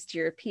deceased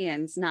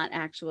Europeans, not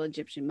actual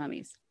Egyptian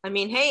mummies. I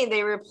mean, hey,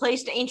 they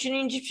replaced ancient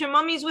Egyptian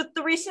mummies with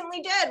the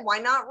recently dead. Why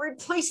not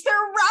replace their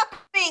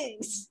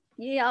wrappings?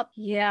 Yep.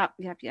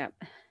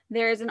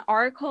 There's an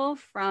article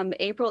from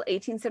April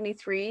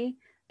 1873,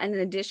 and an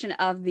edition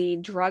of the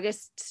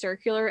Druggist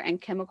Circular and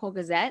Chemical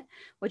Gazette,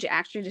 which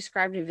actually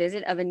described a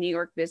visit of a New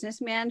York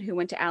businessman who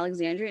went to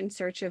Alexandria in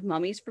search of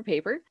mummies for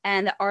paper.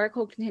 And the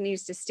article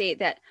continues to state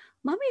that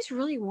mummies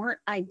really weren't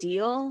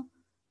ideal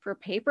for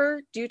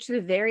paper due to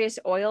the various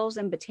oils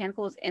and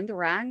botanicals in the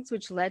rags,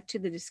 which led to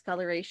the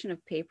discoloration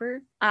of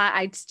paper.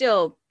 I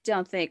still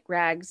don't think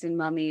rags and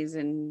mummies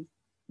and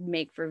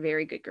make for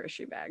very good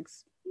grocery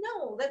bags.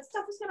 No, that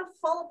stuff is going to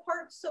fall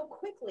apart so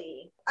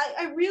quickly.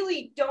 I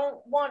really don't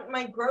want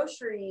my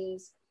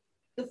groceries,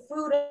 the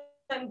food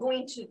I'm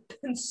going to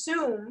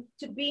consume,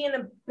 to be in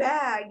a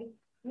bag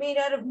made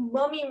out of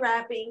mummy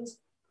wrappings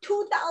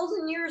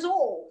 2,000 years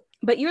old.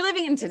 But you're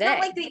living in today.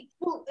 It's not like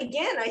well,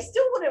 again, I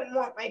still wouldn't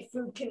want my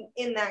food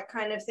in that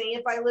kind of thing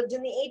if I lived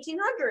in the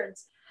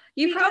 1800s.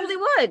 You probably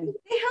would.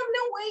 They have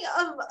no way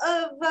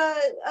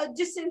of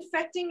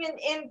disinfecting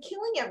and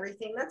killing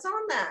everything that's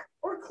on that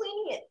or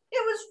cleaning it.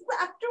 It was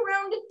wrapped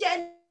around a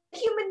dead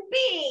human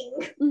being.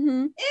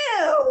 Mm-hmm.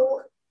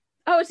 Ew.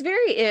 Oh, it's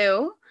very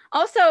ew.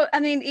 Also, I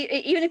mean,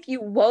 even if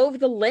you wove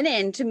the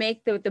linen to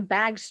make the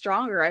bag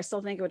stronger, I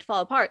still think it would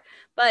fall apart.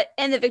 But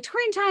in the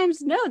Victorian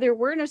times, no, there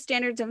were no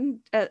standards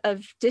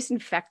of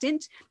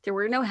disinfectant. There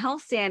were no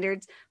health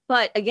standards.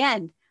 But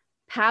again,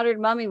 powdered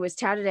mummy was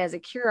touted as a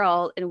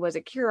cure-all and was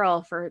a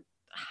cure-all for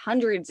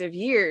hundreds of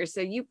years. So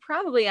you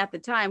probably at the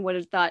time would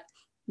have thought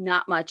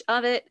not much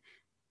of it.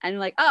 And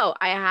like, oh,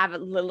 I have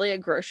literally a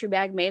grocery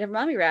bag made of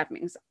mummy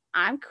wrappings.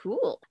 I'm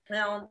cool.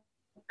 Well,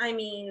 I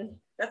mean,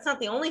 that's not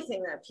the only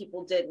thing that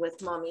people did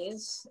with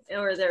mummies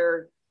or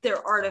their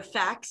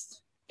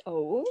artifacts.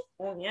 Oh,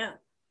 Yeah.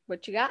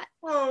 What you got?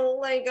 Well,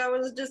 like I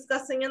was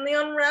discussing in the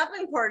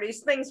unwrapping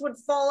parties, things would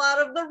fall out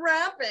of the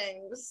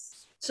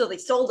wrappings. So they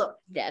sold them.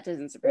 That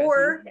doesn't surprise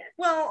me.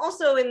 Well,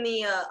 also in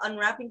the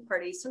unwrapping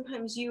parties,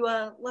 sometimes you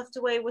left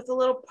away with a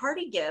little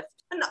party gift,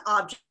 an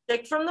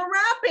object from the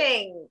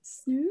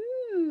wrappings.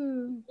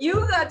 Ooh.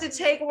 You got to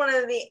take one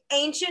of the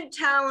ancient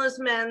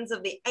talismans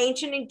of the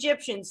ancient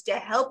Egyptians to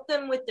help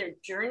them with their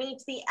journey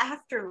to the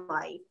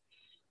afterlife,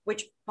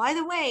 which, by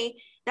the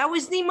way, that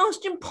was the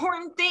most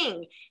important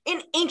thing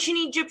in ancient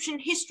Egyptian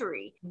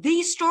history.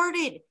 They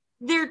started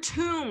their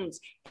tombs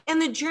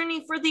and the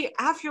journey for the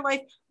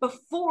afterlife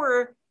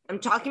before, I'm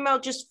talking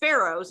about just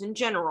pharaohs in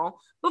general,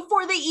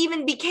 before they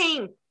even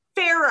became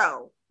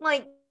pharaoh.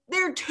 Like,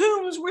 their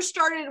tombs were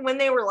started when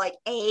they were like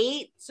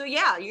 8. So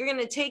yeah, you're going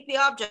to take the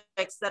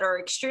objects that are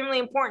extremely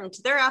important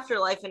to their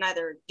afterlife and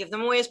either give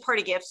them away as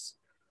party gifts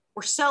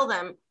or sell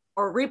them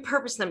or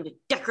repurpose them to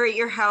decorate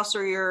your house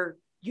or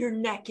your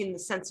neck in the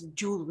sense of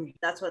jewelry.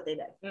 That's what they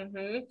did.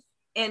 Mm-hmm.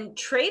 And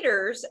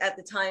traders at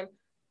the time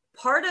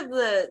part of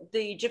the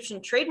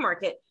Egyptian trade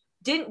market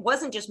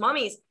wasn't just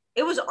mummies,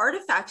 it was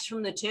artifacts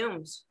from the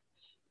tombs.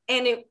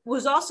 And it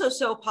was also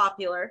so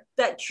popular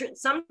that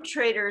some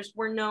traders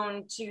were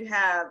known to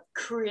have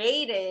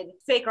created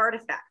fake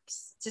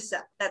artifacts to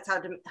sell. That's how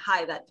to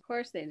hide that. Of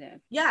course they did.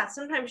 Yeah,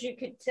 sometimes you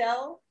could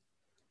tell,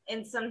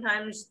 and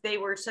sometimes they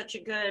were such a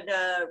good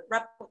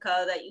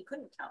replica that you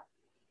couldn't tell.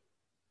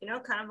 You know,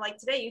 kind of like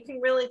today, you can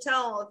really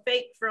tell a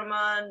fake from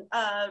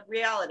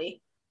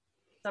reality.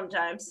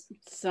 Sometimes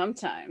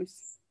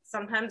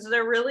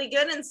they're really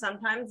good, and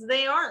sometimes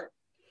they aren't.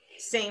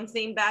 Same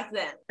thing back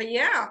then. But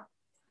yeah,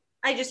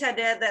 I just had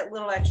to add that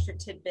little extra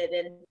tidbit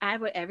in. Add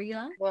whatever you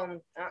like.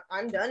 Well,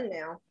 I'm done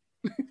now.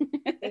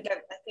 I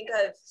think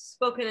I've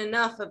spoken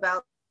enough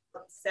about the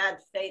sad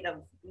fate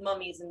of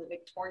mummies in the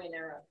Victorian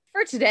era.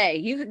 For today,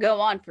 you could go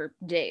on for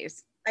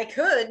days. I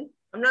could.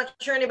 I'm not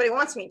sure anybody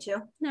wants me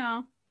to.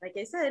 No. Like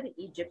I said,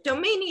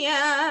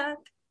 Egyptomaniac.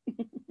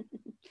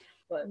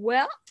 But.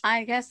 Well,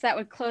 I guess that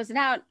would close it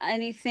out.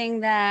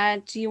 Anything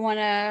that you want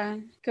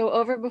to go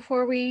over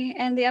before we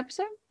end the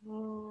episode?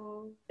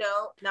 No,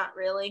 not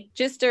really.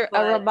 Just a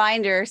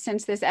reminder,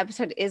 since this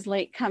episode is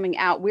late coming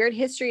out, Weird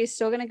History is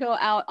still going to go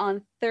out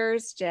on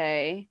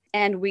Thursday.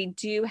 And we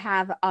do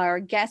have our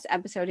guest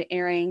episode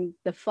airing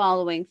the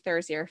following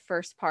Thursday. Our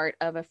first part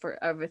of a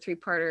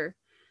three-parter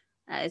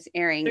is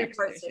airing next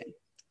Thursday.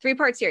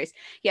 Three-part series.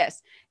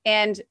 Yes.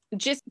 And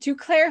just to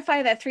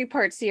clarify that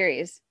three-part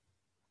series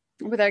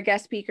with our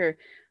guest speaker,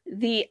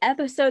 the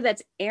episode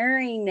that's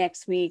airing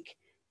next week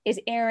is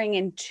airing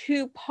in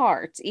 2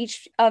 parts.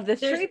 Each of the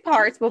 3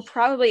 parts will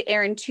probably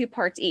air in 2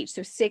 parts each,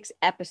 so 6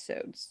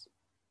 episodes.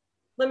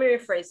 Let me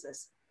rephrase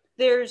this.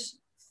 There's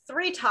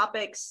 3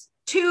 topics,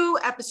 2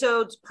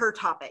 episodes per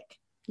topic.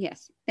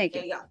 Yes, thank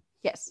you. There you go.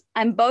 Yes,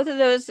 and both of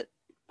those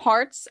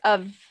parts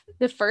of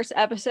the first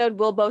episode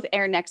will both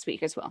air next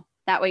week as well.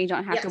 That way you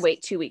don't have to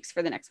wait 2 weeks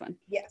for the next one.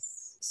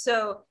 Yes.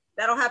 So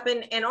that'll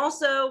happen. And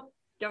also,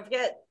 don't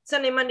forget,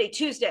 Sunday, Monday,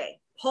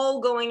 Tuesday,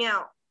 poll going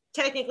out.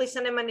 Technically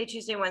Sunday, Monday,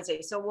 Tuesday,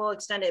 Wednesday. So we'll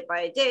extend it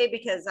by a day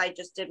because I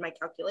just did my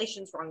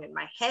calculations wrong in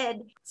my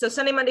head. So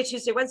Sunday, Monday,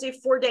 Tuesday, Wednesday,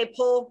 4-day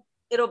poll.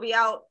 It'll be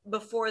out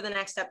before the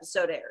next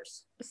episode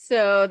airs.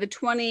 So the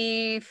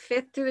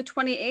 25th through the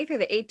 28th or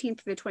the 18th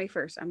through the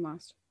 21st? I'm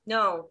lost.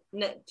 No,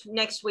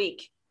 next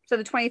week. So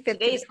the 25th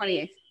Today's through the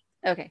 28th.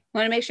 Okay. I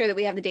want to make sure that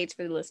we have the dates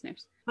for the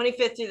listeners.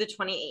 25th through the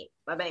 28th.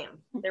 Bam.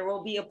 There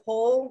will be a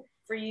poll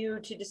for you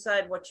to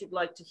decide what you'd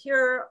like to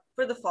hear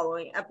for the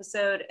following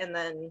episode, and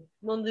then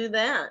we'll do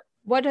that.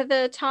 What are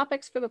the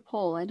topics for the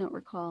poll? I don't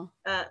recall.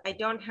 I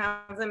don't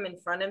have them in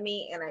front of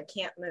me, and I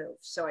can't move,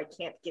 so I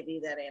can't give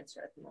you that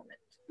answer at the moment.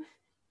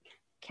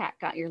 Cat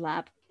got your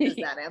lap. Does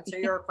that answer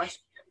your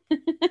question?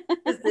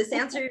 Does this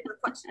answer your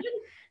question?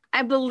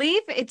 I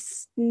believe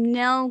it's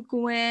Nell,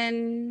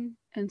 Gwen,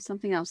 and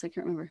something else. I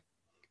can't remember.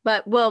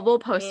 But we'll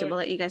post it. We'll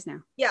let you guys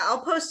know. Yeah,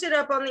 I'll post it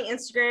up on the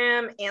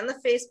Instagram and the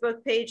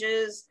Facebook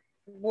pages.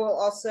 We'll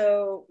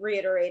also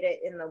reiterate it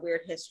in the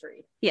Weird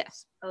History.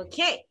 Yes.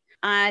 Okay.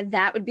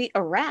 That would be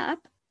a wrap.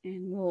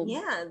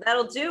 And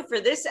that'll do for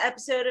this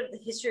episode of the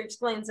History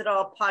Explains It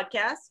All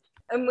podcast.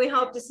 And we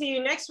hope to see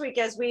you next week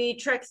as we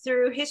trek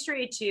through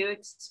history to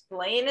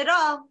explain it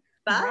all.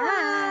 Bye.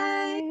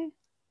 Bye.